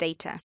rate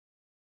data.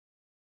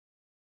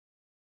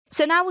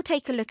 So now we'll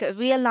take a look at a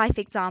real-life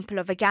example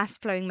of a gas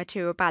flowing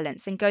material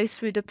balance and go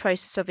through the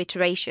process of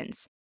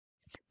iterations.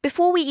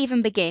 Before we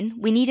even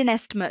begin, we need an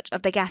estimate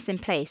of the gas in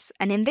place,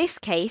 and in this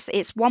case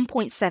it's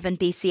 1.7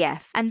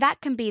 BCF, and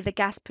that can be the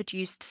gas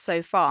produced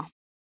so far.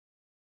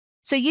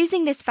 So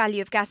using this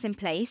value of gas in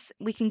place,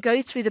 we can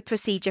go through the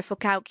procedure for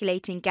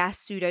calculating gas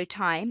pseudo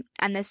time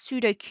and the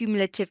pseudo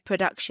cumulative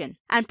production,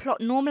 and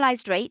plot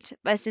normalized rate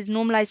versus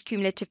normalized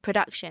cumulative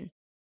production.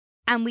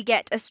 And we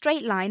get a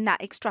straight line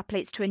that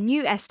extrapolates to a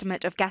new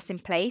estimate of gas in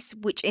place,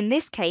 which in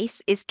this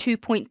case is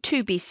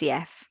 2.2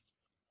 BCF.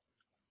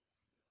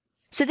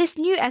 So this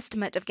new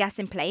estimate of gas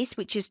in place,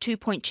 which is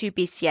 2.2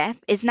 BCF,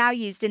 is now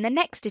used in the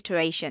next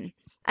iteration.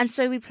 And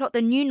so we plot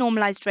the new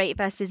normalized rate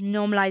versus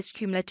normalized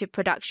cumulative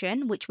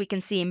production, which we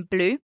can see in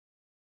blue.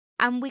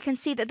 And we can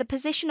see that the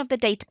position of the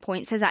data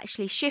points has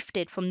actually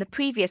shifted from the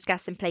previous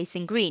gas in place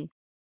in green.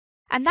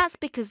 And that's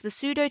because the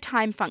pseudo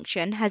time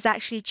function has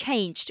actually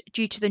changed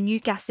due to the new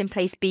gas in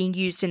place being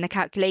used in the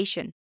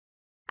calculation.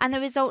 And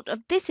the result of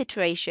this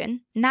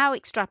iteration now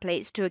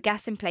extrapolates to a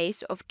gas in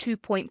place of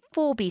 2.4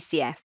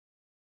 BCF.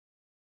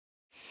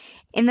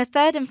 In the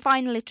third and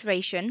final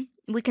iteration,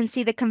 we can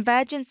see the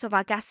convergence of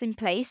our gas in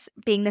place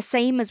being the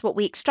same as what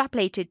we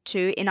extrapolated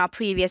to in our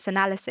previous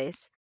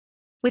analysis.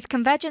 With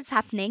convergence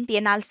happening, the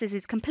analysis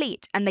is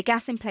complete and the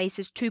gas in place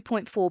is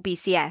 2.4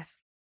 BCF.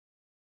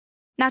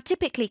 Now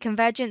typically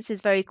convergence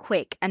is very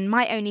quick and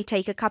might only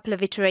take a couple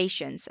of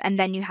iterations and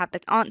then you have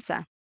the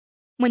answer.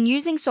 When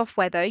using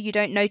software though, you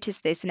don't notice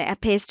this and it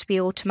appears to be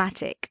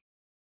automatic.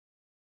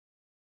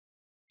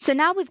 So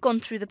now we've gone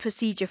through the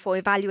procedure for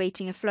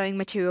evaluating a flowing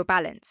material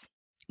balance.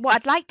 What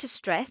I'd like to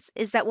stress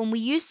is that when we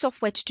use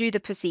software to do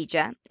the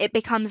procedure, it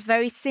becomes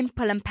very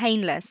simple and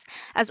painless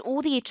as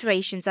all the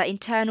iterations are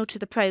internal to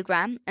the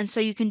program and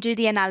so you can do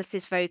the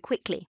analysis very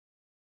quickly.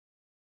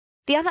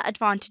 The other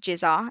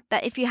advantages are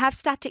that if you have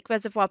static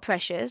reservoir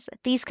pressures,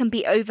 these can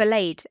be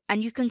overlaid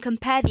and you can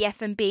compare the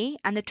FMB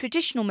and the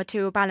traditional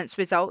material balance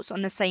results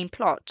on the same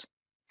plot.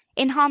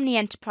 In Harmony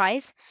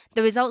Enterprise,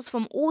 the results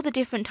from all the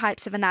different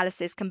types of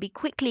analysis can be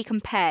quickly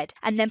compared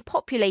and then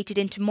populated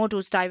into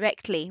models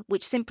directly,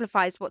 which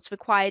simplifies what's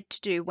required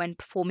to do when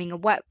performing a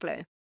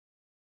workflow.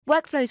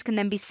 Workflows can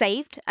then be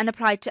saved and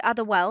applied to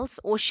other wells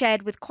or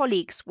shared with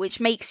colleagues, which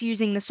makes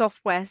using the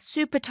software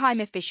super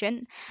time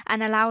efficient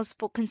and allows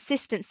for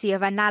consistency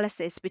of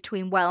analysis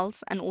between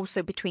wells and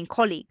also between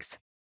colleagues.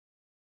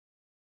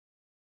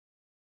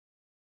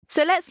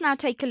 So let's now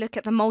take a look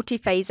at the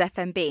multi-phase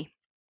FMB.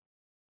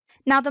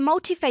 Now, the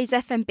multi-phase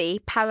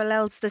FMB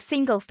parallels the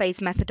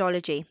single-phase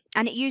methodology,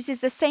 and it uses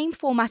the same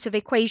format of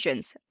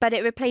equations, but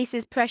it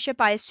replaces pressure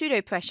by a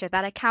pseudo-pressure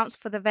that accounts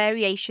for the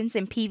variations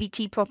in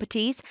PVT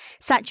properties,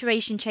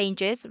 saturation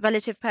changes,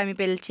 relative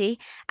permeability,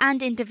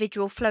 and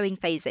individual flowing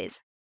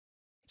phases.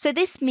 So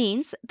this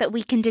means that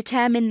we can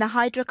determine the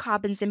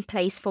hydrocarbons in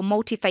place for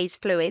multi-phase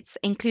fluids,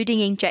 including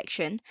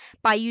injection,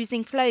 by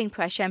using flowing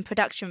pressure and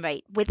production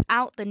rate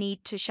without the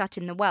need to shut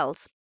in the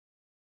wells.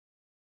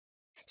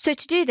 So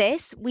to do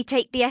this, we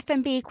take the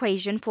FMB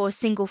equation for a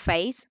single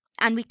phase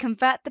and we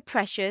convert the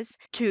pressures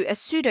to a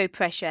pseudo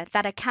pressure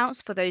that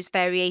accounts for those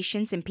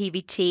variations in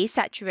PVT,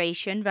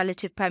 saturation,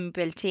 relative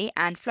permeability,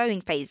 and flowing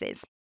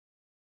phases.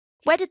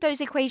 Where did those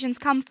equations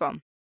come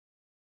from?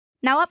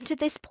 Now, up to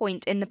this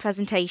point in the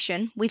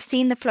presentation, we've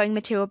seen the flowing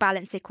material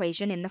balance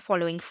equation in the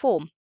following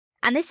form.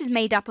 And this is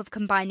made up of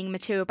combining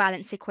material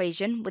balance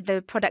equation with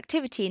the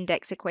productivity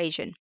index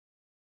equation.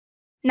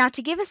 Now,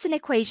 to give us an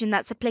equation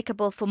that's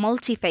applicable for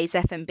multi-phase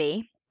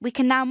FMB, we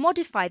can now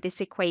modify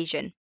this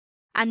equation,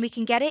 and we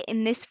can get it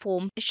in this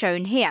form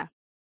shown here.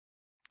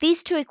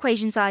 These two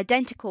equations are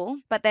identical,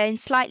 but they're in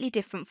slightly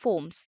different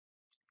forms.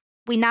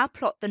 We now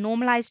plot the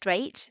normalized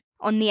rate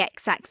on the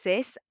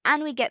x-axis,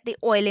 and we get the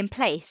oil in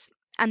place,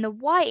 and the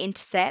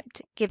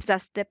y-intercept gives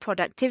us the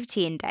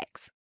productivity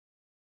index.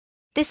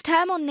 This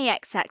term on the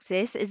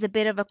x-axis is a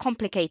bit of a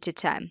complicated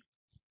term.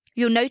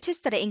 You'll notice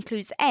that it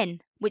includes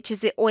N, which is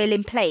the oil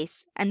in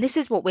place, and this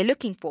is what we're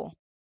looking for.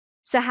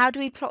 So how do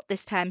we plot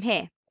this term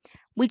here?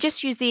 We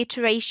just use the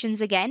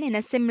iterations again in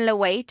a similar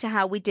way to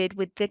how we did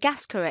with the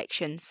gas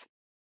corrections.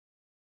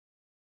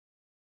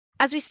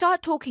 As we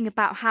start talking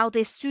about how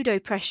this pseudo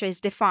pressure is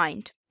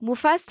defined, we'll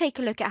first take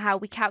a look at how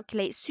we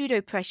calculate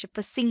pseudo pressure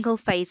for single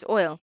phase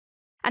oil.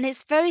 And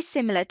it's very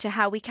similar to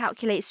how we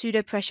calculate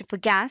pseudo pressure for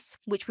gas,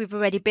 which we've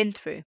already been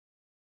through.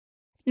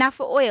 Now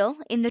for oil,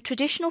 in the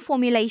traditional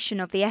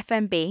formulation of the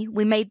FMB,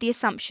 we made the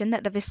assumption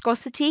that the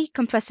viscosity,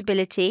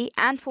 compressibility,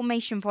 and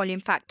formation volume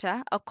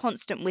factor are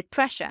constant with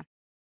pressure.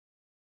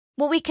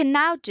 What we can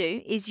now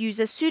do is use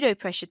a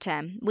pseudo-pressure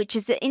term, which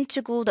is the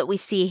integral that we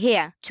see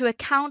here, to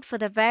account for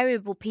the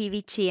variable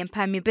PVT and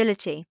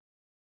permeability.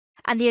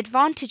 And the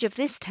advantage of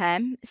this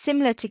term,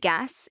 similar to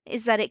gas,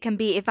 is that it can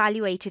be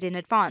evaluated in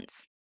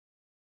advance.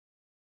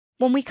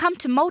 When we come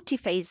to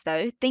multi-phase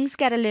though, things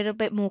get a little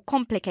bit more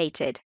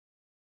complicated.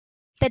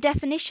 The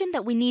definition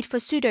that we need for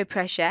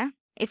pseudo-pressure,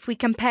 if we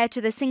compare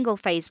to the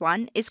single-phase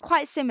one, is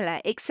quite similar,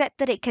 except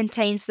that it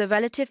contains the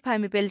relative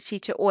permeability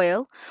to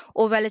oil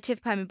or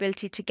relative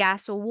permeability to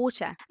gas or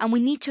water, and we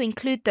need to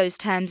include those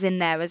terms in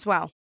there as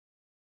well.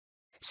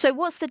 So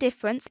what's the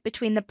difference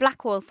between the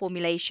black oil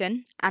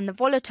formulation and the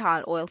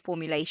volatile oil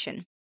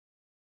formulation?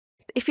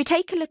 If you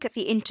take a look at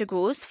the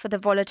integrals for the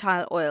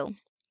volatile oil,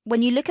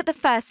 when you look at the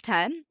first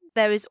term,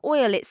 there is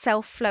oil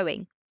itself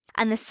flowing,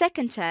 and the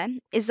second term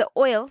is the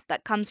oil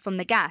that comes from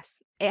the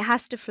gas. It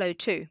has to flow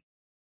too.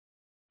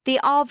 The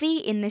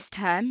RV in this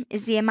term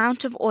is the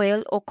amount of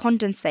oil or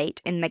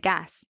condensate in the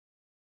gas.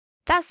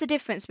 That's the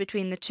difference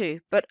between the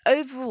two, but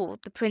overall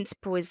the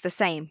principle is the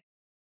same.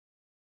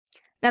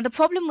 Now the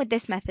problem with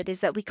this method is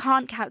that we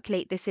can't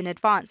calculate this in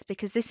advance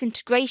because this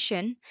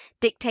integration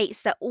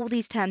dictates that all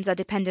these terms are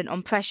dependent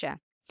on pressure.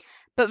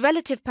 But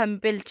relative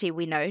permeability,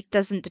 we know,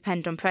 doesn't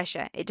depend on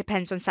pressure, it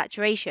depends on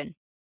saturation.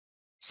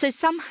 So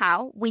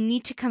somehow we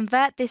need to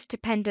convert this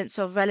dependence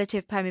of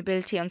relative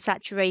permeability on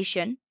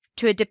saturation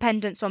to a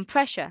dependence on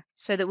pressure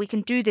so that we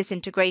can do this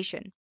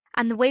integration.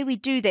 And the way we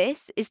do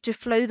this is to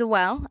flow the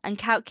well and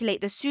calculate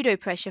the pseudo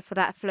pressure for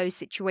that flow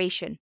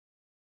situation.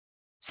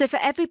 So for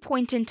every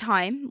point in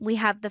time, we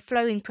have the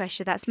flowing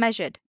pressure that's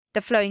measured,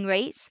 the flowing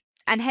rates,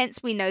 and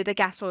hence we know the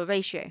gas-oil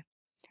ratio.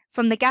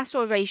 From the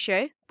gas-oil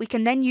ratio, we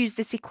can then use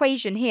this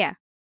equation here,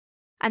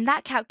 and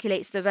that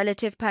calculates the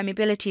relative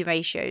permeability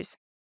ratios.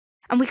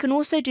 And we can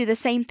also do the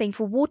same thing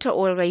for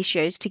water-oil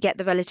ratios to get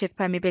the relative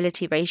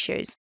permeability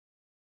ratios.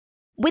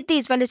 With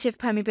these relative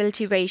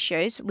permeability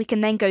ratios, we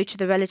can then go to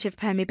the relative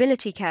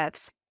permeability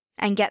curves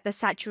and get the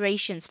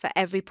saturations for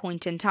every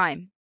point in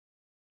time.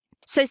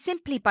 So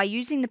simply by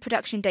using the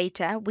production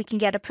data, we can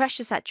get a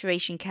pressure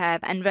saturation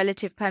curve and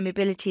relative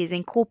permeability is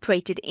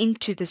incorporated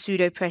into the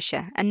pseudo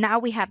pressure. And now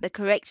we have the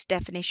correct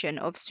definition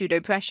of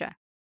pseudo pressure.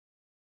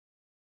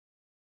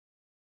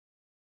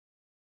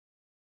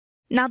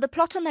 Now the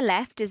plot on the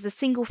left is the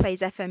single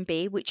phase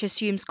FMB, which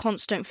assumes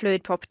constant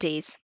fluid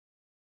properties.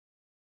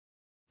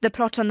 The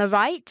plot on the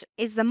right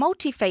is the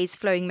multi-phase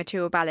flowing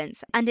material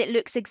balance, and it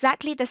looks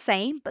exactly the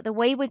same, but the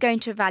way we're going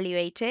to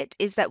evaluate it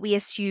is that we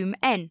assume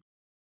N.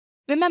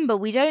 Remember,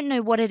 we don't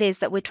know what it is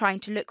that we're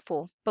trying to look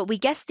for, but we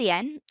guess the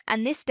N,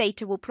 and this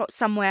data will plot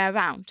somewhere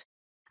around.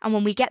 And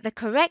when we get the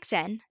correct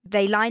N,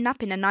 they line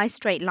up in a nice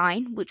straight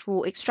line, which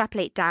will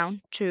extrapolate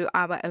down to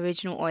our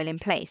original oil in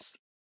place.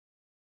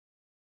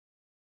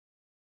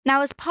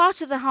 Now, as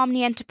part of the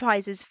Harmony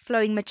Enterprises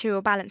Flowing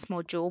Material Balance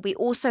module, we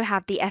also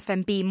have the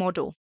FMB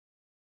model.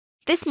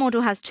 This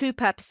model has two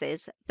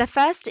purposes. The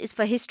first is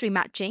for history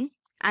matching,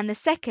 and the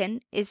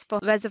second is for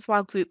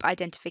reservoir group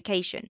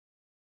identification.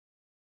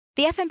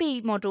 The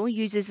FMB model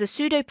uses the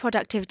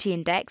pseudo-productivity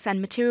index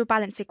and material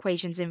balance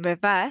equations in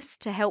reverse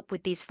to help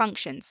with these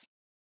functions.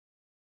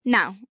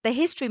 Now, the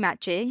history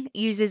matching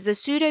uses the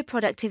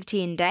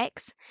pseudo-productivity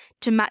index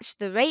to match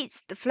the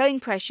rates, the flowing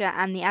pressure,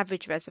 and the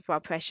average reservoir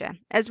pressure,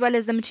 as well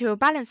as the material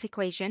balance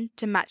equation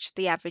to match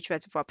the average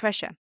reservoir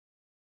pressure.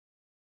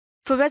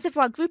 For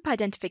reservoir group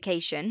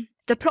identification,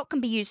 the plot can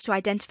be used to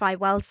identify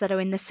wells that are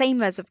in the same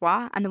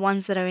reservoir and the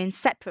ones that are in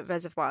separate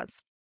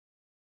reservoirs.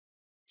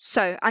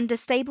 So, under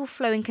stable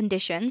flowing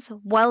conditions,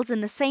 wells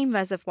in the same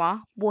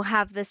reservoir will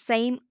have the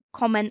same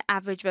common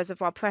average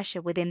reservoir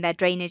pressure within their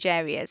drainage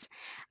areas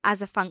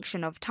as a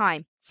function of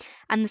time,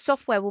 and the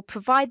software will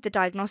provide the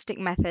diagnostic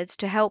methods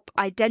to help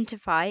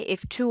identify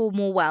if two or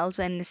more wells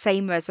are in the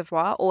same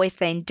reservoir or if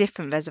they're in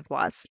different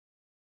reservoirs.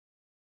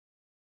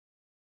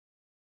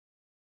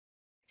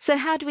 So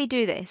how do we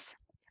do this?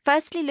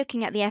 Firstly,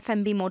 looking at the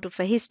FMB model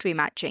for history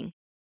matching.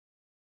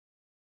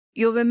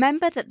 You'll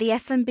remember that the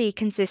FMB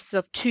consists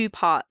of two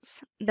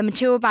parts, the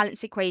material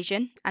balance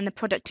equation and the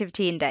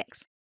productivity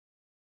index.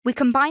 We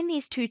combine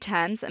these two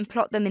terms and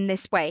plot them in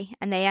this way,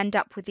 and they end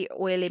up with the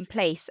oil in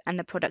place and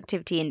the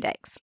productivity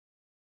index.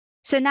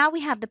 So now we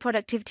have the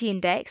productivity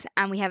index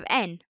and we have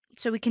N,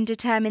 so we can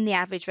determine the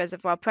average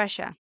reservoir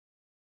pressure.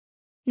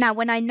 Now,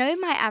 when I know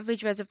my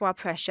average reservoir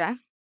pressure,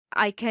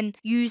 I can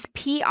use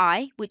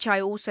PI, which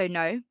I also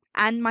know,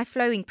 and my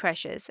flowing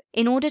pressures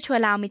in order to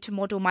allow me to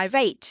model my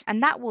rate,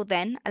 and that will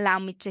then allow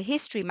me to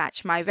history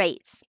match my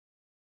rates.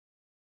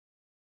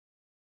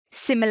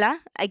 Similar,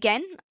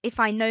 again, if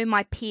I know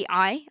my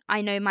PI,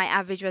 I know my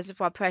average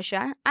reservoir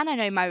pressure, and I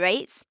know my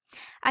rates,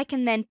 I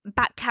can then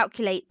back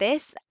calculate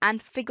this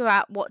and figure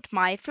out what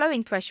my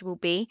flowing pressure will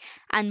be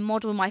and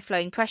model my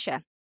flowing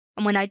pressure.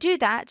 And when I do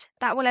that,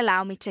 that will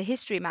allow me to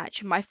history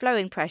match my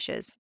flowing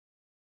pressures.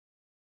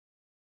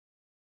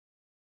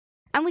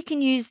 And we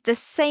can use the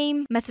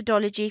same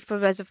methodology for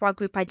reservoir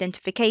group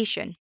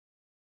identification.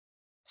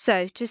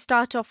 So to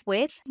start off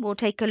with, we'll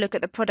take a look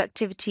at the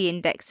productivity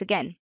index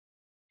again.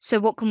 So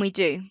what can we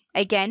do?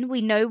 Again,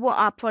 we know what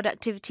our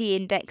productivity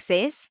index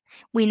is,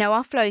 we know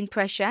our flowing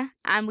pressure,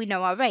 and we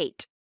know our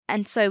rate.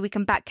 And so we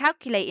can back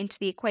calculate into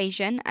the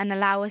equation and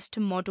allow us to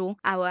model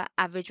our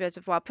average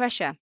reservoir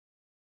pressure.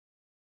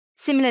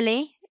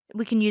 Similarly,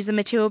 we can use the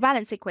material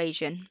balance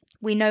equation.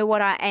 We know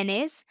what our N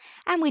is,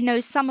 and we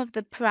know some of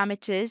the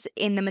parameters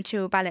in the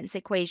material balance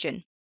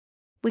equation.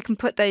 We can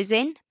put those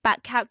in,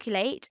 back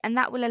calculate, and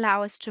that will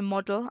allow us to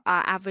model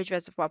our average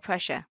reservoir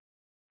pressure.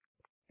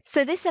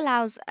 So this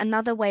allows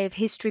another way of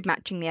history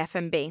matching the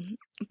FMB,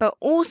 but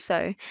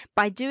also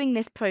by doing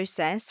this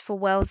process for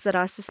wells that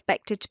are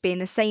suspected to be in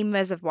the same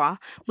reservoir,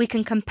 we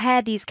can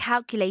compare these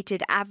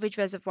calculated average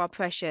reservoir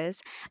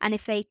pressures, and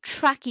if they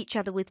track each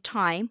other with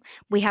time,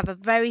 we have a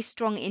very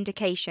strong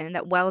indication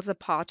that wells are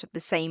part of the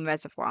same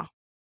reservoir.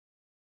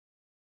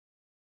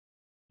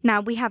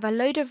 Now we have a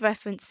load of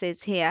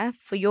references here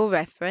for your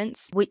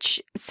reference,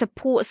 which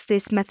supports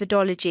this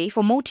methodology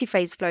for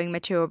multi-phase flowing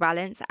material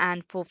balance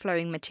and for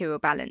flowing material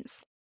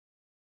balance.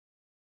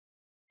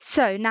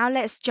 So now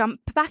let's jump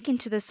back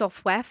into the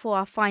software for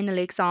our final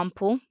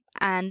example.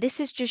 And this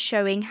is just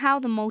showing how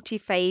the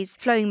multi-phase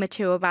flowing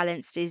material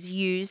balance is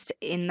used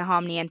in the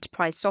Harmony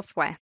Enterprise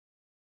software.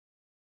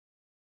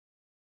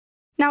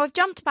 Now I've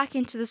jumped back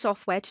into the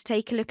software to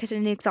take a look at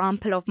an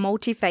example of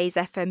multi-phase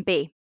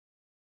FMB.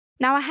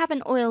 Now I have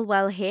an oil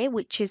well here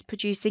which is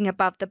producing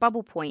above the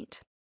bubble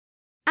point.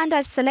 And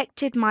I've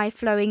selected my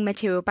flowing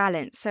material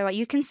balance, so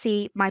you can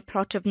see my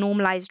plot of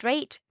normalized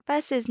rate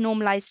versus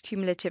normalized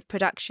cumulative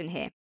production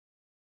here.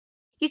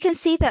 You can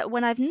see that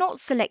when I've not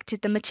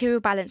selected the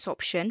material balance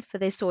option for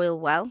this oil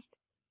well,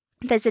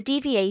 there's a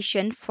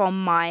deviation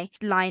from my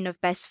line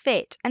of best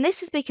fit, and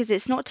this is because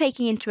it's not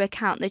taking into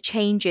account the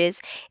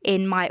changes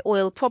in my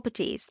oil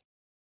properties.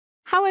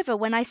 However,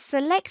 when I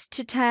select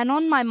to turn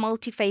on my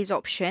multi-phase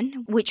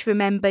option, which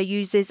remember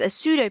uses a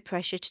pseudo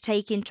pressure to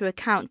take into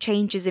account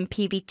changes in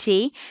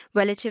PVT,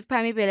 relative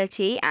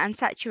permeability, and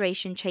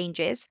saturation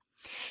changes,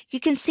 you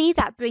can see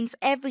that brings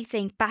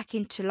everything back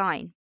into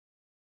line.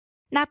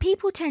 Now,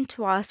 people tend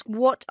to ask,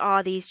 what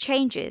are these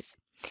changes?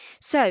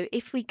 So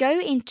if we go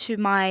into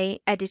my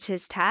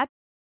Editors tab,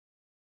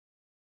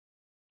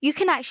 you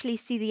can actually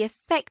see the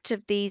effect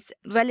of these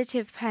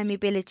relative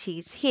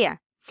permeabilities here.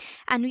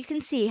 And we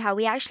can see how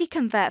we actually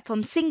convert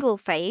from single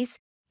phase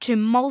to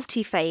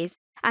multi-phase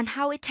and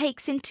how it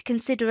takes into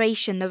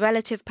consideration the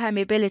relative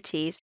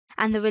permeabilities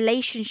and the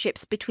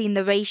relationships between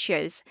the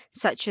ratios,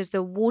 such as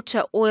the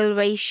water-oil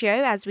ratio,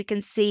 as we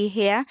can see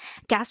here,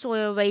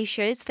 gas-oil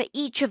ratios for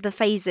each of the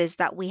phases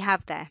that we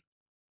have there.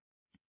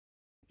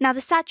 Now,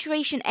 the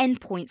saturation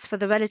endpoints for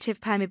the relative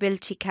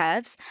permeability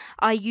curves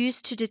are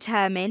used to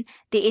determine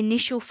the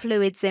initial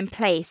fluids in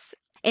place,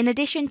 in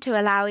addition to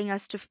allowing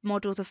us to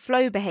model the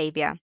flow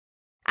behavior.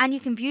 And you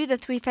can view the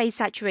three-phase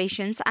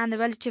saturations and the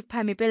relative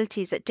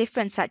permeabilities at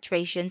different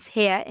saturations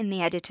here in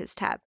the Editors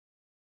tab.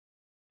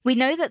 We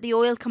know that the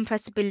oil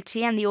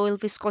compressibility and the oil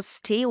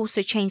viscosity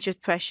also change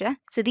with pressure,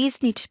 so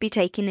these need to be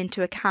taken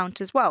into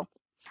account as well.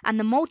 And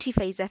the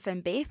multi-phase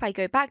FMB, if I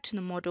go back to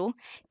the model,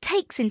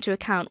 takes into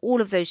account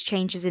all of those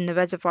changes in the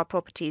reservoir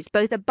properties,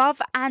 both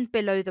above and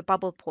below the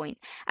bubble point,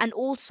 and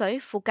also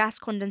for gas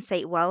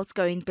condensate wells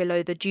going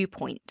below the dew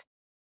point.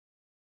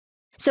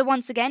 So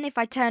once again, if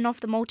I turn off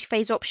the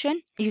multi-phase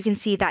option, you can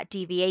see that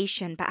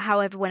deviation. But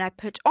however, when I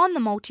put on the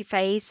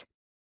multi-phase,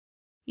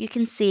 you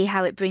can see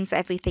how it brings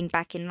everything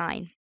back in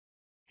line.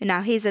 And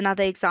now here's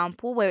another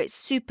example where it's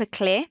super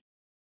clear.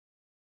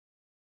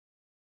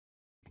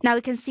 Now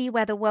we can see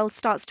where the well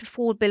starts to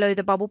fall below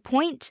the bubble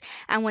point,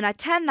 and when I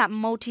turn that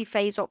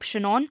multi-phase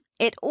option on,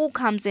 it all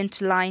comes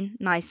into line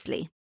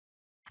nicely.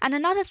 And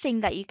another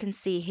thing that you can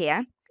see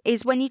here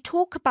is when you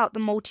talk about the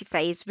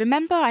multi-phase,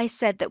 remember I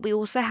said that we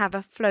also have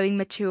a flowing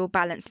material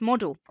balance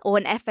model, or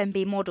an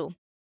FMB model.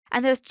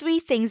 And there are three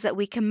things that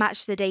we can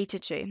match the data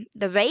to: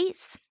 the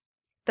rates,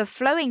 the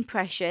flowing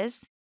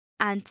pressures,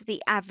 and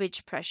the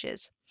average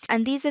pressures.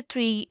 And these are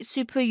three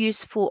super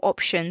useful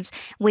options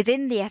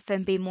within the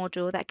FMB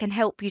model that can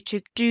help you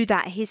to do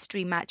that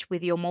history match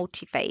with your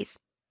multi-phase.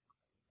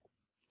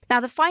 Now,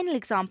 the final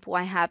example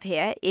I have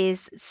here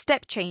is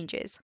step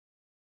changes.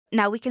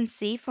 Now we can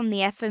see from the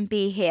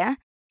FMB here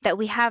that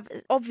we have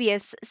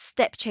obvious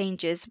step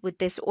changes with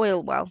this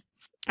oil well,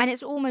 and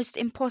it's almost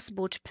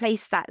impossible to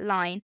place that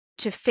line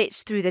to fit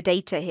through the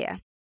data here.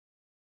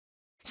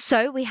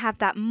 So we have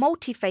that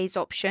multi-phase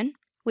option,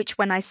 which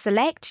when I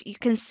select, you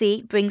can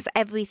see brings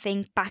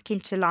everything back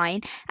into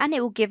line, and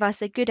it will give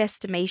us a good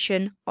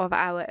estimation of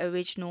our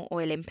original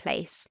oil in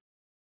place.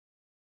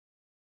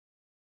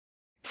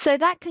 So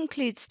that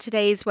concludes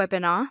today's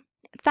webinar.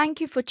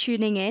 Thank you for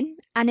tuning in,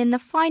 and in the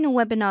final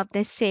webinar of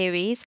this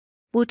series,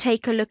 we'll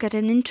take a look at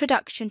an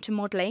introduction to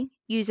modelling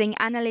using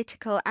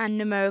analytical and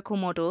numerical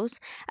models,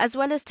 as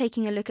well as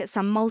taking a look at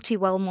some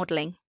multi-well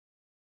modelling.